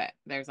 right? But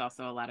there's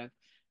also a lot of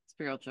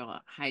spiritual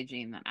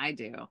hygiene that I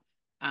do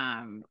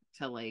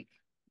to like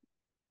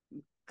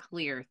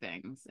clear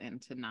things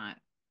and to not,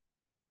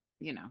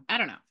 I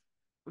don't know.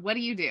 What do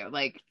you do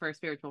like for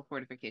spiritual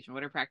fortification?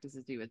 What are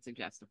practices you would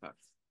suggest to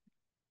folks?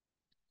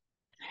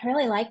 I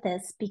really like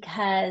this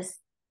because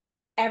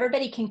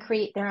everybody can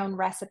create their own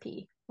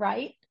recipe,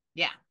 right?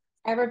 Yeah.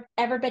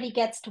 Everybody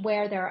gets to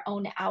wear their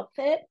own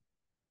outfit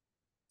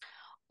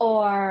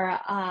or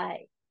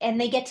and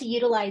they get to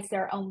utilize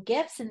their own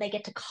gifts and they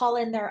get to call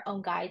in their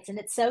own guides and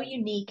it's so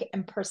unique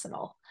and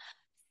personal.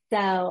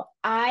 So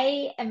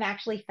I am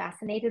actually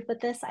fascinated with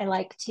this. I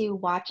like to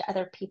watch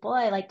other people.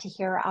 I like to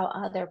hear how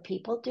other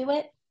people do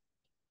it.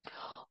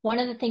 One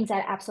of the things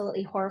that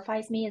absolutely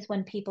horrifies me is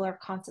when people are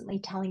constantly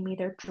telling me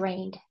they're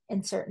drained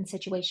in certain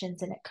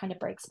situations, and it kind of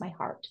breaks my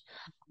heart.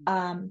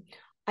 Um,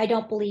 I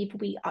don't believe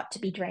we ought to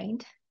be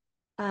drained.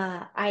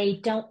 I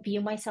don't view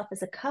myself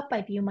as a cup.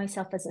 I view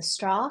myself as a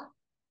straw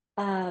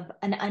of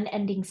an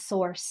unending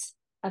source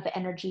of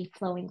energy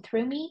flowing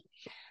through me.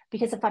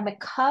 Because if I'm a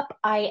cup,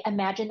 I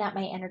imagine that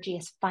my energy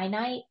is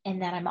finite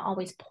and that I'm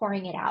always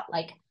pouring it out.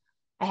 Like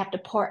I have to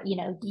pour,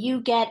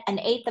 you get an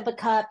eighth of a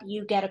cup,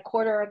 you get a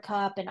quarter of a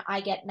cup, and I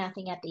get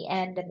nothing at the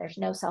end, and there's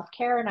no self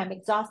care, and I'm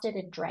exhausted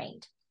and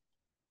drained.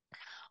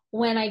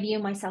 When I view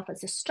myself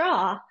as a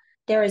straw,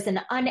 there is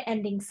an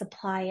unending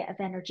supply of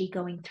energy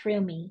going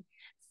through me.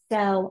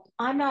 So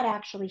I'm not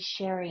actually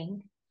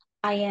sharing,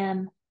 I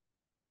am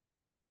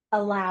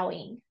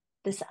allowing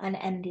this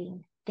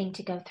unending thing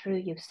to go through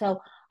you. So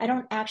I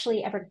don't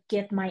actually ever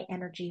give my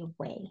energy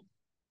away.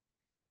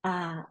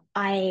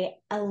 I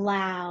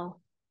allow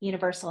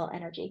universal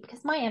energy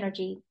because my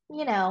energy,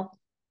 I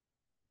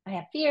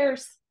have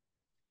fears,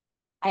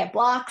 I have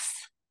blocks,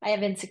 I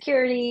have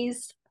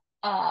insecurities.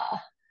 I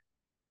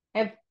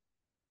have,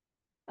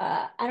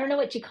 I don't know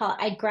what you call it.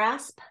 I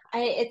grasp.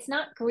 It's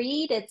not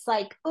greed. It's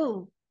like,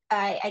 ooh,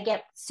 I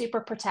get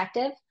super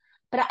protective,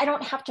 but I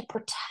don't have to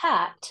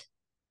protect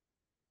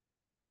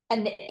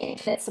an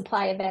infinite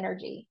supply of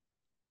energy.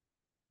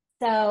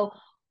 So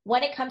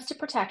when it comes to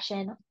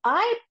protection,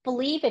 I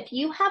believe if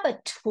you have a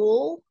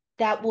tool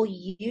that will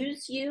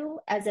use you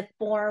as a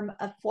form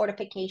of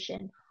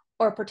fortification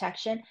or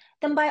protection,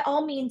 then by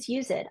all means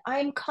use it.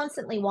 I'm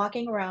constantly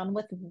walking around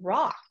with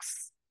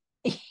rocks.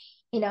 you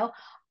know,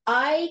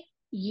 I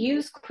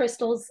use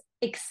crystals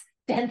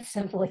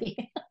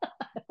extensively.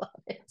 I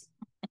love it.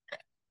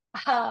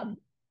 Um,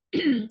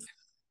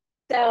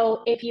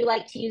 so if you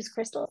like to use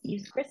crystals,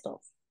 use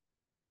crystals.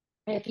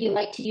 If you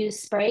like to use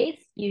sprays,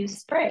 use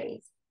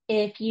sprays.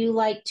 If you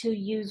like to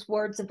use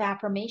words of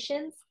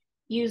affirmations,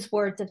 use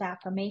words of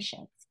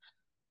affirmations.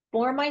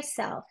 For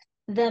myself,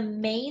 the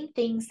main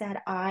things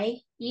that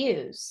I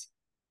use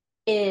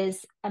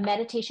is a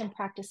meditation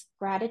practice,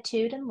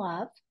 gratitude and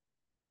love,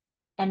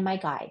 and my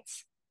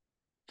guides,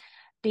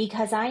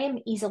 because I am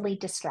easily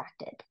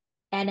distracted.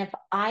 And if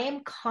I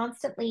am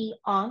constantly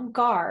on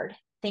guard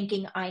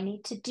thinking I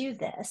need to do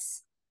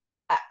this,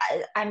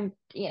 I'm,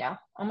 oh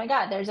my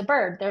God, there's a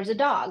bird, there's a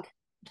dog,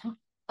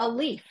 a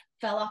leaf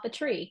fell off a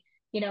tree.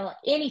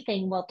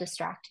 Anything will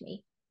distract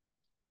me.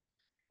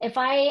 If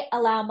I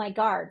allow my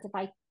guides,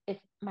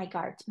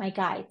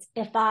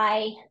 if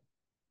I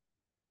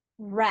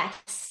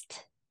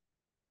rest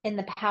in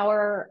the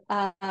power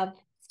of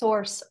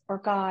source or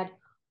God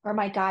or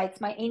my guides,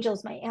 my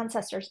angels, my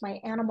ancestors, my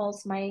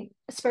animals, my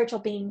spiritual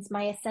beings,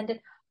 my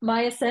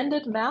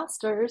ascended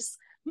masters,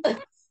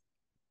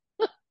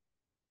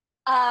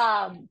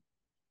 um,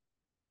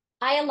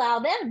 I allow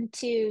them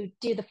to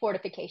do the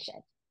fortification,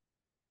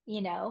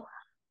 you know,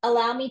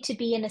 allow me to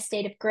be in a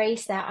state of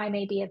grace that I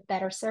may be of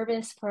better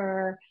service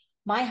for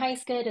my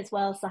highest good as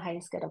well as the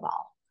highest good of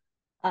all.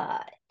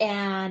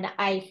 And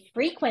I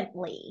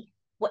frequently,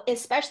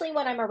 especially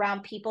when I'm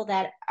around people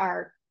that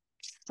are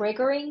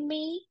triggering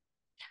me,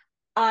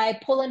 I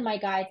pull in my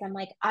guides. I'm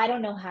like, I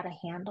don't know how to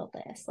handle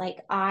this. Like,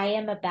 I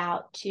am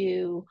about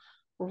to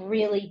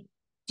really.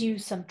 do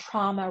some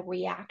trauma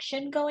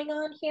reaction going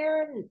on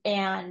here,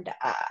 and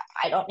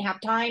I don't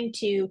have time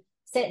to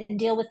sit and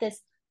deal with this.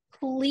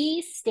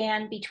 Please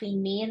stand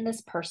between me and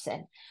this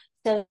person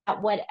so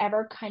that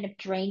whatever kind of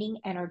draining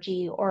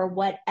energy or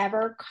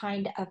whatever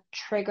kind of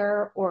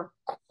trigger or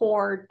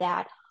cord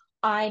that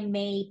I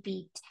may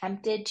be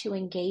tempted to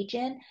engage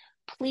in,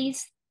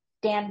 please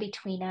stand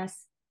between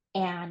us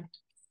and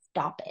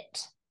stop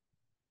it.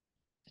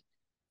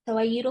 So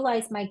I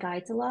utilize my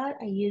guides a lot.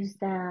 I use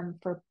them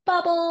for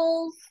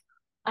bubbles.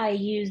 I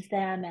use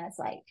them as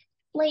like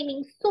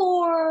flaming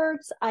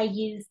swords. I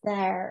use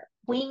their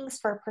wings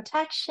for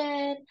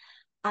protection.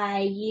 I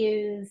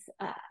use,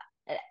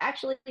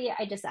 actually,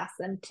 I just ask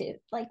them to,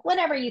 like,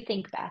 whatever you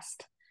think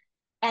best.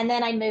 And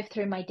then I move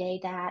through my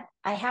day that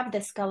I have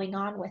this going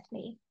on with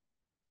me.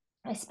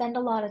 I spend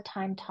a lot of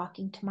time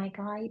talking to my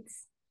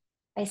guides.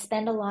 I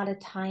spend a lot of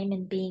time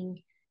in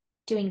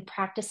doing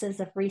practices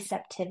of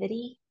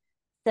receptivity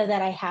so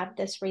that I have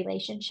this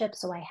relationship,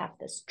 so I have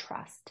this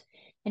trust.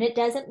 And it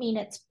doesn't mean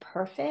it's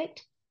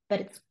perfect, but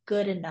it's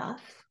good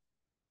enough.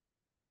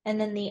 And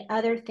then the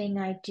other thing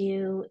I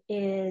do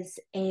is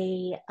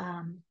I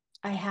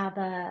have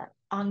a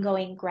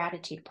ongoing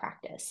gratitude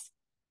practice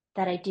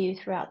that I do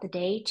throughout the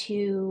day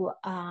to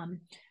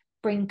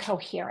bring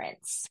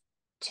coherence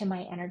to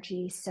my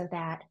energy so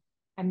that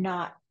I'm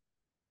not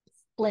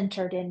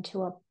splintered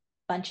into a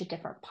bunch of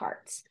different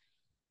parts.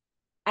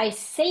 I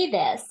say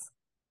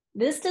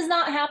this does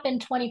not happen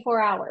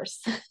 24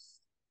 hours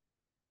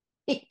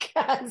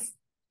because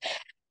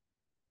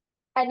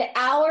an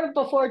hour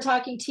before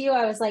talking to you,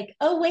 I was like,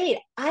 oh, wait,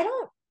 I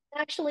don't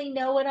actually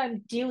know what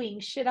I'm doing.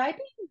 Should I be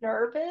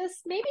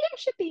nervous? Maybe I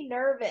should be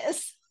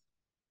nervous.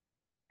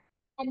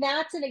 And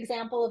that's an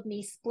example of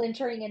me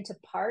splintering into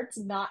parts,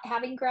 not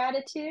having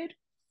gratitude.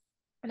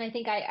 And I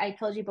think I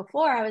told you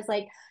before, I was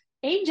like,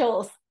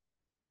 angels,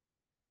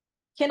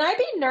 can I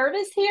be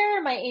nervous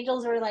here? My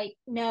angels were like,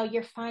 no,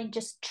 you're fine.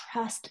 Just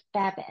trust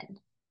Bevan.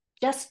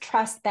 Just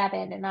trust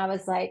Bevan. And I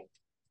was like,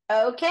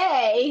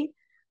 okay.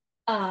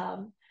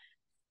 Um,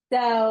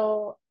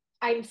 so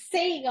I'm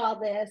saying all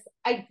this.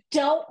 I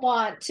don't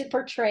want to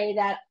portray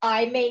that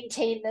I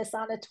maintain this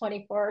on a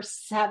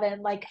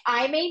 24/7. Like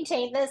I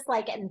maintain this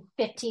like in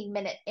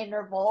 15-minute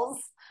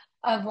intervals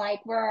of like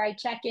where I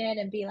check in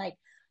and be like,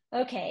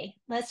 okay,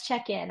 let's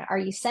check in. Are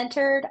you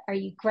centered? Are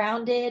you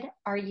grounded?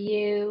 Are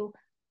you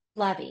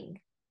loving?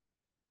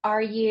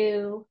 Are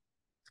you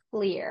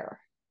clear?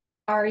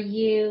 Are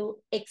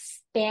you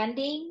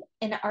expanding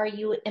and are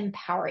you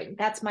empowering?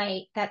 That's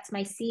my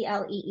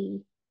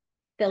CLEE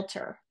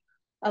filter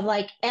of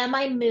like, am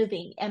I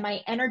moving? Am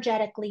I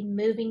energetically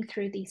moving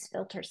through these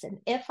filters? And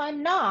if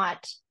I'm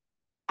not,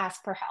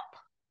 ask for help.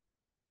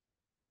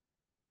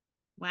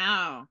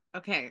 Wow.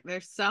 Okay.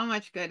 There's so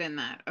much good in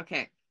that.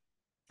 Okay.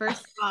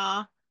 First of all,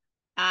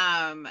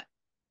 um,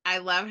 I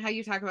love how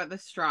you talk about the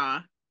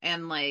straw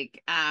and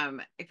like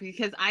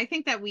because I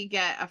think that we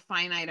get a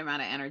finite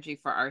amount of energy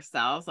for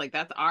ourselves. Like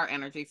that's our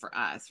energy for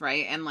us,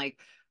 right? And like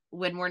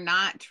when we're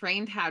not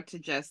trained how to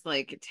just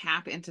like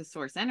tap into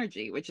source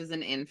energy, which is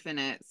an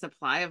infinite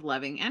supply of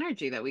loving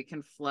energy that we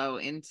can flow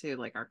into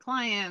like our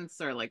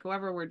clients or like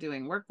whoever we're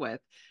doing work with.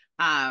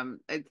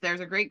 There's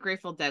a great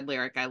Grateful Dead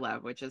lyric I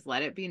love, which is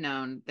let it be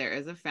known there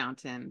is a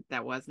fountain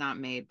that was not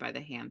made by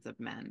the hands of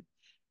men.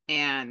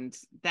 And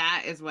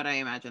that is what I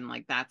imagine.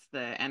 Like that's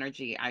the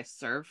energy I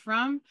serve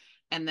from.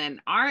 And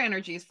then our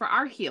energy is for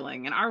our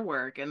healing and our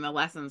work and the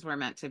lessons we're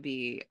meant to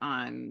be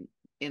on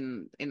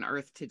in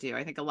earth to do.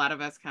 I think a lot of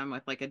us come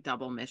with like a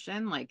double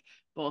mission, like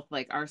both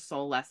like our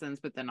soul lessons,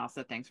 but then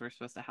also things we're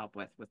supposed to help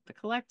with the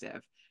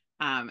collective.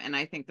 And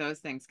I think those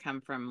things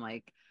come from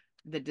like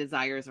the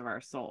desires of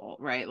our soul,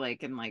 right?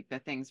 Like and like the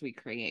things we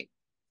create.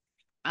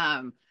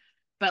 Um,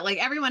 but like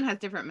everyone has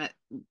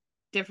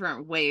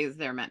different ways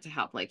they're meant to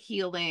help, like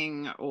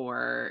healing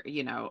or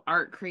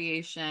art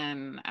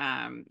creation,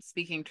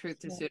 speaking truth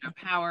to pseudo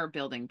power,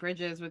 building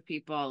bridges with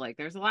people. Like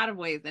there's a lot of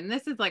ways, and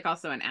this is like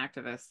also an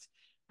activist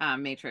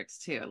matrix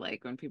too,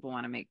 like when people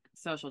want to make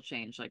social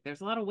change, like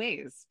there's a lot of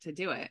ways to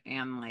do it,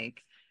 and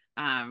like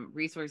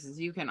resources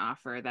you can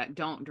offer that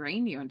don't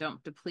drain you and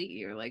don't deplete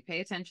you. Like pay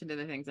attention to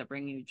the things that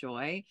bring you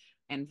joy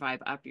and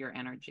vibe up your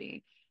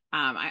energy.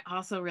 I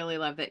also really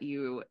love that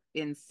you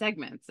in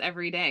segments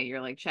every day,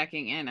 you're like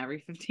checking in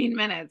every 15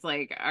 minutes.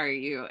 Like,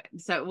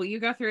 so will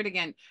you go through it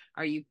again?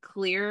 Are you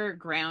clear,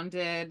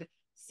 grounded,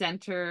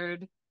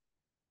 centered?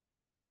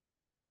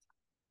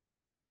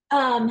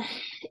 Um,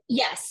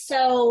 yes.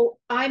 So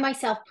I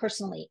myself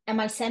personally, am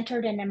I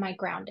centered and am I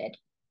grounded?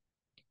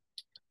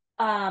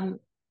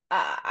 Um,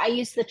 I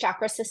use the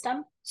chakra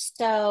system.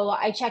 So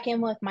I check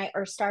in with my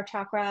Earth Star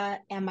chakra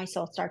and my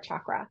Soul Star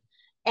chakra.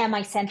 Am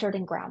I centered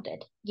and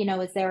grounded?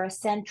 Is there a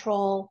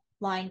central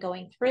line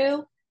going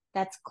through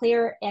that's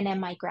clear? And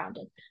am I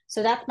grounded?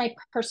 So that's my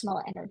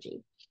personal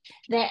energy.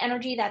 The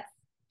energy that's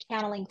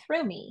channeling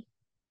through me,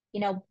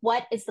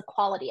 what is the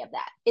quality of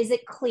that? Is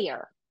it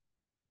clear?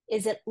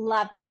 Is it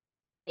loving?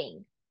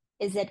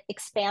 Is it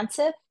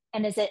expansive?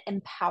 And is it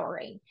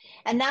empowering?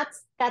 And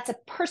that's a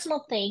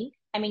personal thing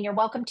I mean, you're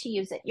welcome to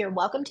use it. You're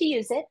welcome to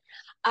use it.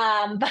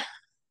 Um,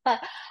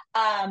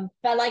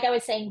 but like I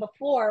was saying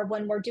before,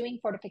 when we're doing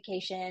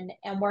fortification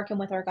and working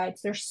with our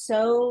guides, they're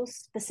so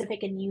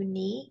specific and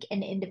unique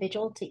and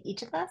individual to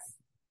each of us.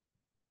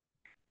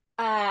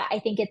 I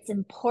think it's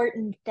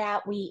important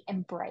that we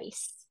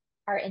embrace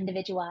our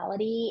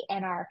individuality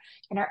and our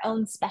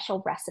own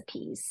special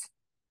recipes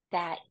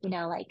that,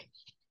 like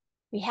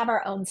we have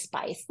our own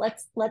spice.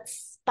 Let's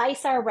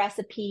spice our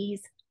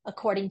recipes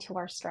according to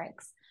our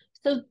strengths.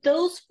 So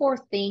those four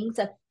things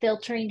of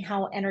filtering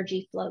how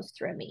energy flows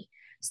through me.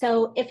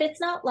 So if it's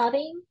not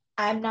loving,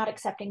 I'm not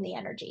accepting the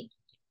energy.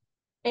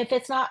 If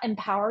it's not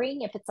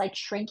empowering, if it's like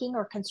shrinking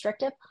or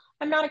constrictive,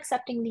 I'm not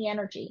accepting the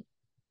energy.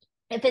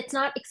 If it's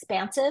not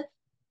expansive,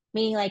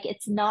 meaning like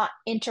it's not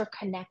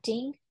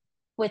interconnecting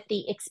with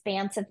the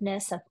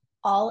expansiveness of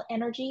all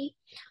energy,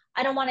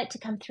 I don't want it to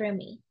come through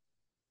me.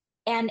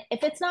 And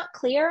if it's not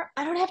clear,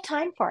 I don't have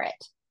time for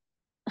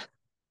it.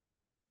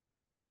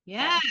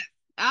 Yes. So,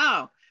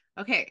 Oh,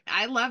 okay.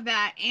 I love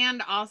that.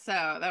 And also,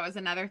 that was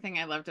another thing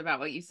I loved about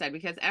what you said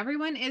because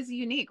everyone is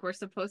unique. We're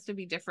supposed to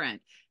be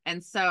different.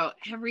 And so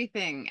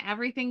everything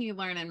you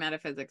learn in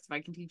metaphysics, if I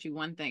can teach you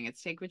one thing,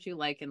 it's take what you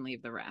like and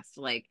leave the rest.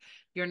 Like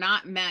you're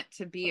not meant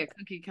to be a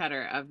cookie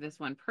cutter of this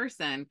one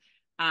person.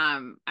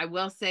 I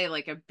will say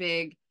like a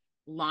big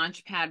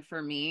launch pad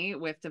for me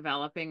with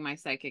developing my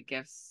psychic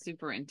gifts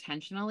super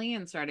intentionally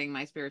and starting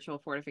my spiritual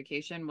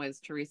fortification was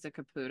Teresa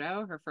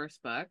Caputo, her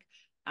first book.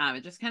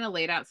 It just kind of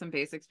laid out some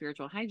basic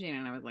spiritual hygiene,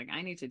 and I was like,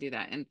 I need to do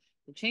that, and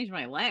it changed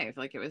my life.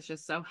 Like it was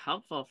just so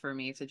helpful for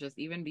me to just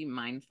even be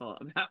mindful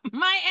about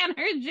my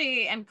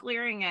energy and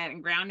clearing it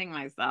and grounding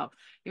myself.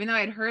 Even though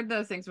I'd heard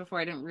those things before,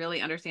 I didn't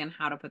really understand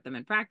how to put them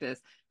in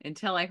practice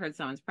until I heard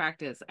someone's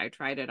practice. I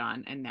tried it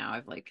on, and now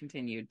I've like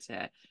continued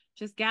to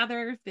just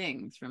gather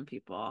things from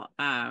people.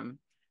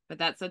 But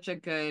that's such a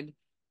good,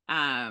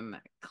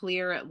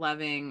 clear,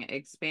 loving,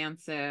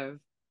 expansive.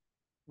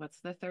 What's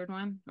the third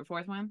one or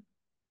fourth one?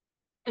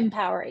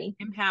 empowering.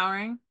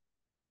 Empowering,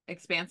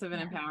 expansive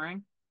and Yeah.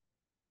 empowering.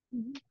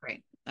 Mhm.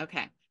 Great.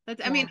 Okay.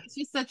 I mean, Yeah. it's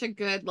just such a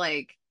good,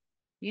 like,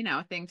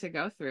 thing to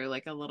go through,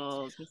 like a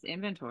little just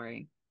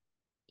inventory.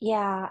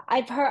 Yeah.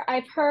 I've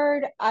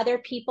heard other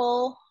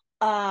people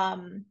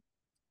um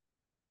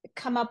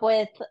come up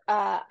with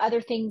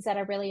other things that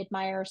I really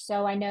admire.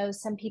 So I know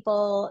some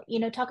people,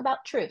 talk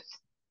about truth.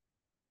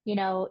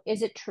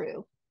 Is it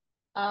true?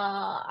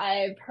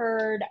 I've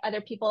heard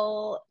other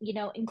people,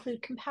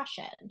 include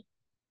compassion,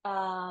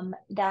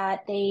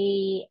 that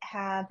they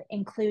have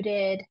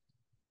included.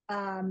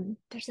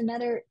 There's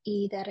another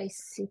E that I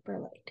super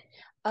like.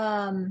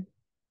 Um,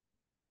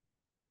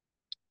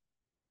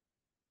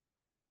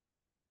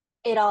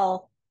 it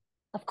all,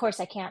 of course,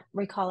 I can't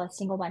recall a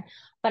single one,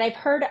 but I've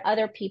heard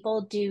other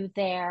people do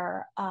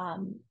their,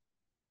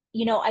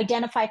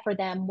 identify for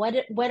them what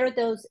are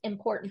those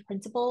important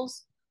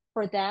principles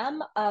for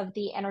them of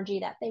the energy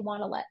that they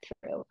want to let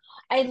through.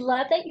 I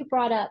love that you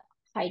brought up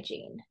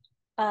hygiene,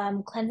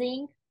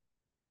 cleansing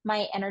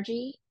my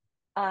energy,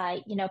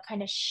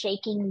 kind of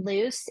shaking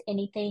loose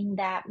anything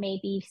that may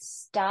be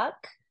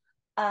stuck.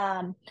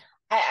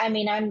 I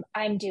mean,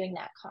 I'm doing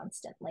that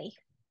constantly.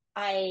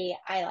 I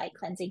like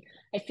cleansing.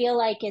 I feel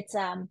like it's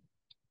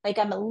like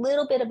I'm a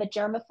little bit of a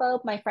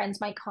germaphobe. My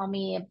friends might call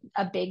me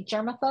a big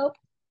germaphobe.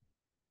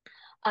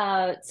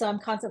 So I'm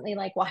constantly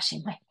like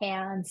washing my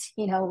hands,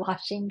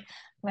 washing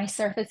my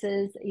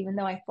surfaces, even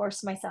though I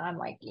force myself, I'm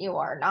like, you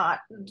are not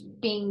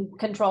being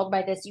controlled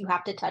by this. You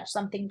have to touch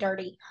something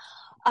dirty.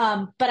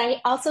 But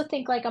I also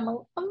think like I'm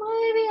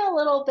maybe a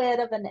little bit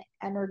of an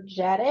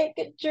energetic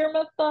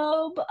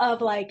germaphobe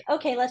of like,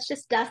 okay, let's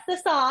just dust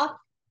it off.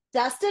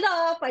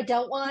 I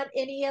don't want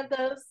any of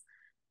those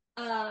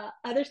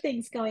other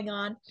things going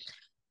on.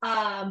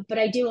 But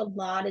I do a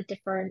lot of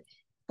different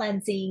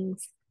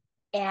cleansings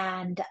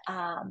and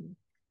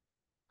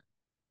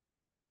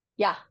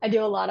yeah, I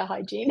do a lot of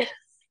hygiene.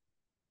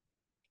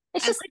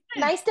 It's I just like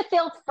this. nice to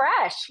feel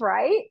fresh,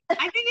 right?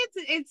 I think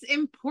it's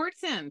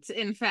important,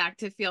 in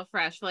fact, to feel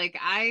fresh. Like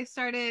I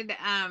started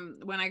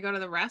when I go to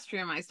the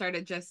restroom, I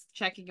started just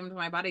checking into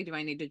my body. Do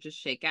I need to just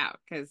shake out?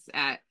 Because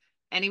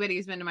anybody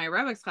who's been to my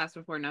aerobics class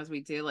before knows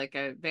we do like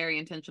a very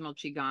intentional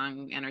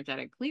qigong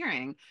energetic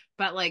clearing.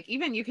 But like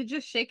even you could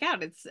just shake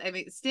out. I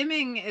mean,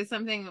 stimming is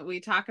something we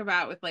talk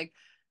about with like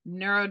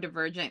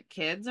neurodivergent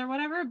kids or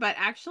whatever, but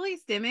actually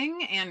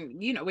stimming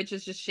and which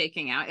is just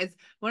shaking out is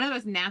one of the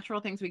most natural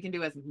things we can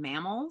do as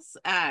mammals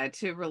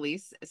to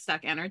release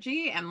stuck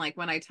energy. And like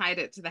when I tied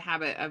it to the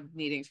habit of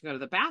needing to go to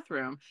the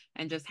bathroom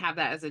and just have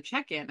that as a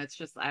check-in, it's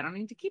just I don't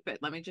need to keep it.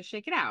 Let me just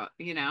shake it out.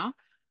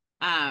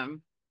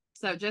 Um,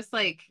 so just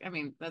like, I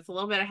mean, that's a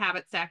little bit of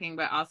habit stacking,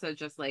 but also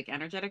just like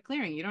energetic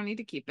clearing. You don't need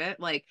to keep it.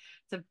 Like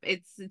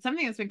it's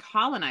something that's been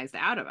colonized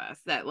out of us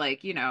that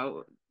like,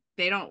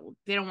 they don't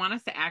want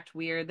us to act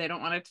weird. They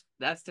don't want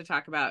us to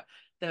talk about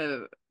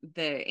the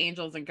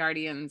angels and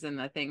guardians and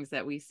the things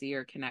that we see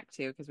or connect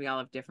to because we all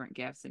have different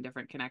gifts and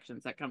different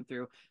connections that come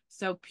through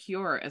so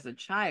pure as a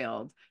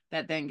child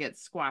that then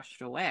gets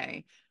squashed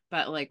away.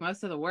 but like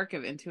most of the work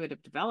of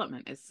intuitive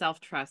development is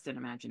self-trust and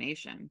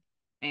imagination.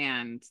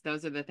 And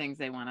those are the things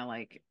they want to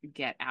like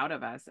get out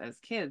of us as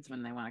kids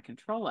when they want to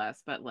control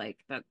us, but like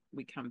that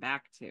we come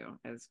back to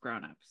as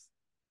grown-ups.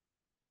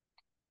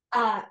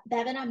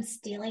 Bevan, I'm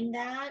stealing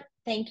that.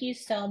 Thank you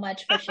so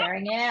much for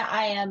sharing it.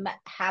 I am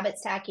habit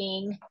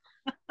stacking,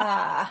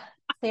 uh,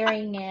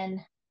 clearing and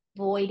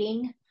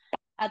voiding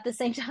at the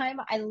same time.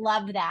 I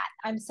love that.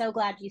 I'm so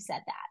glad you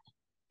said that.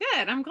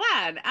 Good. I'm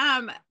glad.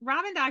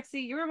 Robin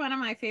Doxey, you were one of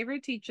my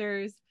favorite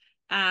teachers.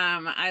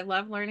 I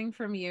love learning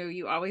from you.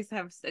 You always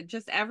have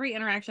just every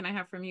interaction I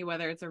have from you,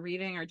 whether it's a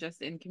reading or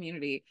just in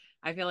community.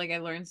 I feel like I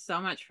learned so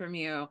much from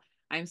you.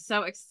 I'm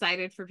so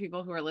excited for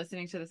people who are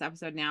listening to this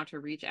episode now to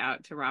reach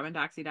out to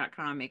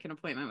robindoxey.com, make an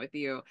appointment with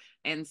you,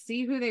 and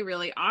see who they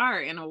really are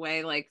in a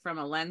way like from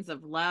a lens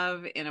of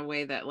love, in a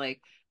way that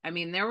like, I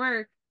mean, there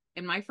were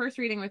in my first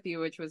reading with you,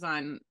 which was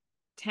on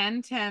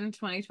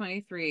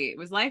 10/10/2023, it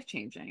was life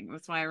changing.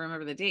 That's why I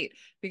remember the date,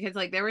 because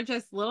like there were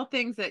just little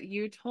things that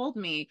you told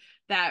me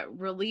that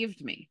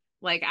relieved me.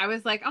 Like I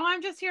was like, oh,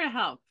 I'm just here to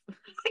help. I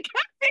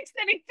can't fix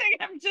anything.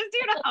 I'm just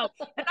here to help.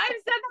 And I've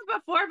said that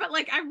before, but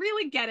like I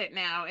really get it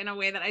now in a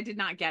way that I did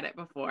not get it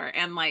before.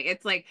 And like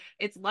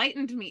it's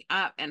lightened me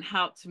up and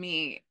helped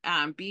me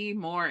be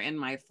more in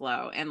my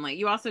flow. And like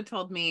you also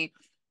told me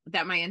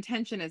that my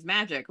intention is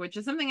magic, which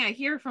is something I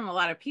hear from a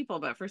lot of people,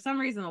 but for some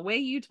reason, the way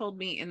you told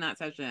me in that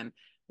session,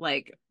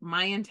 like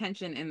my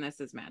intention in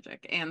this is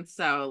magic. And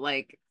so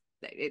like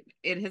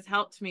it has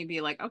helped me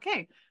be like,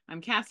 okay, I'm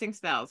casting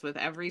spells with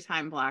every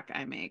time block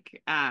I make.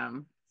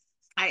 I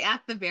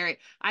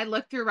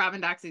looked through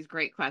Robin Doxey's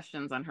great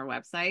questions on her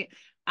website.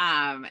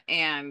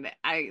 And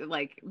I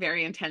like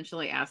very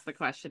intentionally asked the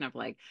question of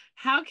like,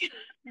 how can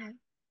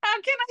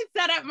how can I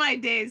set up my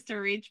days to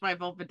reach my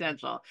full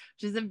potential?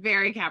 Which is a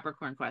very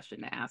Capricorn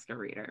question to ask a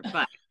reader,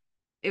 but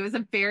it was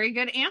a very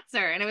good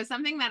answer. And it was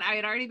something that I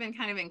had already been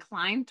kind of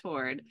inclined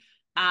toward,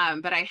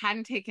 but I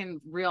hadn't taken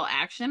real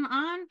action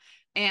on.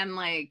 And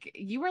like,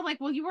 you were like,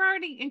 well, you were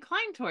already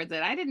inclined towards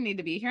it. I didn't need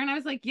to be here. And I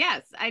was like,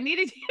 yes, I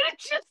needed you to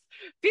just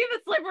be the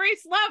slippery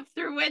slope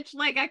through which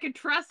like I could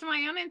trust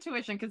my own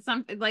intuition. Cause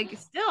some like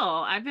still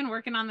I've been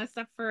working on this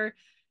stuff for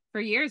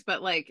years,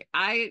 but like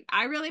I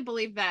really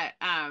believe that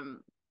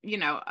you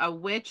know, a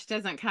witch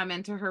doesn't come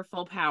into her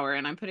full power.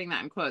 And I'm putting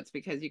that in quotes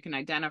because you can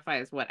identify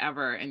as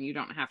whatever and you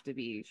don't have to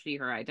be she,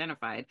 her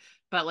identified.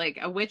 But like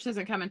a witch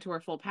doesn't come into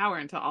her full power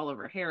until all of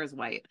her hair is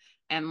white.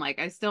 And like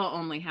I still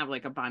only have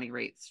like a Bonnie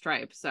Raitt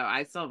stripe. So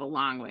I still have a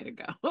long way to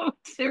go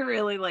to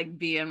really like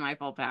be in my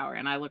full power.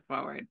 And I look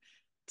forward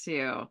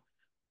to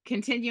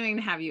continuing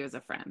to have you as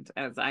a friend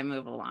as I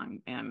move along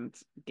and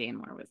gain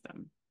more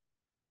wisdom.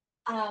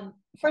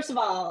 First of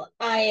all,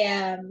 I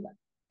am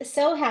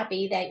so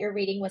happy that your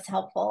reading was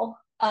helpful.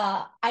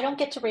 I don't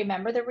get to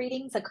remember the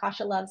readings.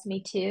 Akasha loves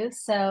me too.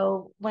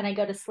 So when I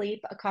go to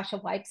sleep, Akasha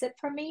wipes it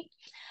from me.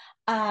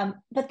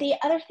 But the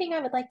other thing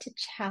I would like to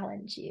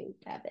challenge you,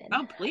 Bevan,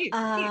 Oh, please.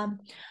 I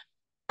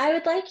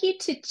would like you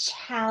to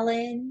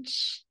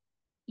challenge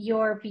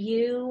your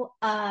view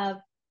of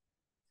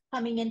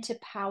coming into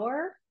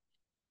power.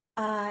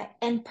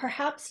 And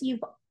perhaps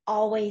you've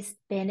always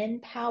been in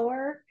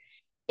power.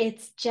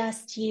 It's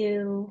just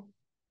you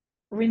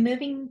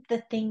removing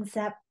the things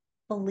that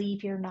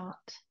believe you're not.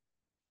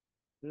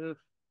 Oof.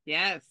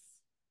 Yes,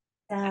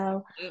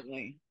 So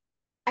absolutely.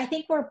 I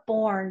think we're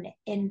born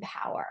in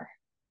power.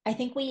 I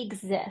think we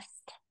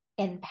exist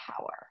in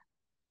power.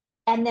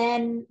 And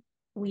then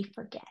we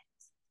forget.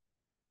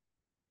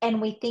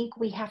 And we think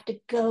we have to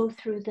go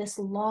through this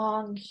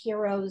long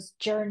hero's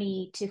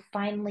journey to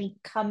finally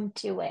come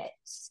to it.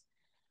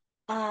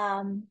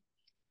 Um,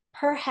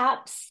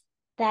 Perhaps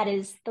that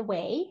is the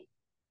way,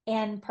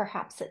 and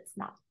perhaps it's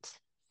not.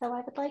 So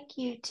I would like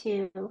you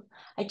to,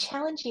 I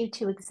challenge you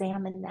to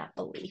examine that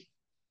belief.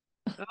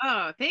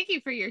 Oh, thank you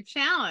for your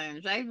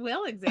challenge. I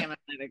will examine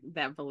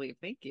that belief.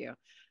 Thank you.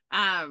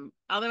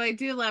 Although I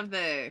do love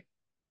the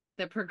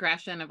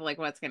progression of like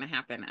what's going to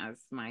happen as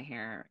my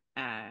hair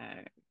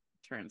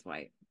turns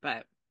white.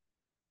 But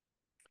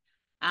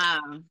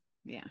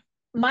yeah.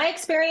 My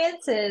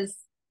experience is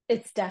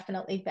it's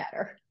definitely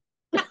better.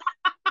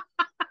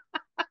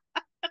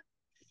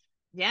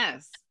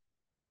 Yes.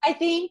 I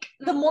think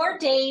the more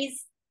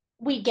days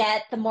we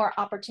get, the more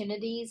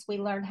opportunities we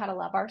learn how to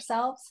love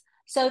ourselves.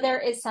 So there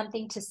is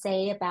something to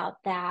say about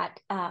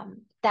that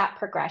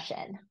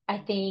progression. I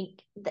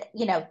think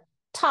that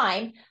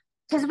time,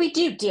 because we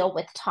do deal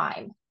with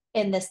time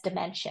in this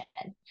dimension.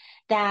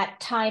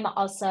 That time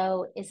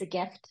also is a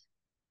gift,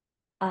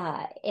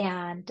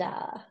 and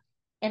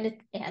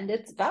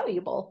it's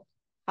valuable.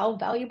 How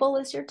valuable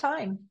is your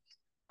time?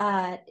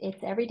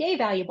 It's every day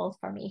valuable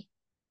for me.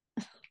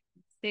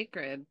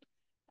 Sacred.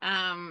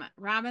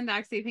 Robin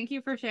Doxey, thank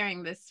you for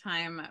sharing this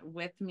time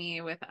with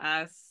me, with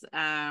us.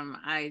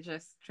 I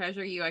just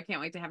treasure you. I can't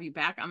wait to have you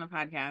back on the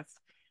podcast.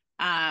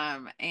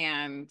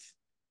 And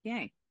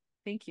yay.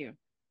 Thank you.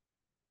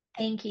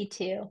 Thank you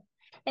too.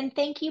 And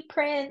thank you,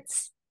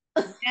 Prince.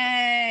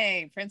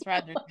 Yay, Prince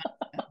Roger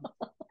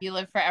Johnson. You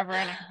live forever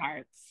in our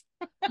hearts.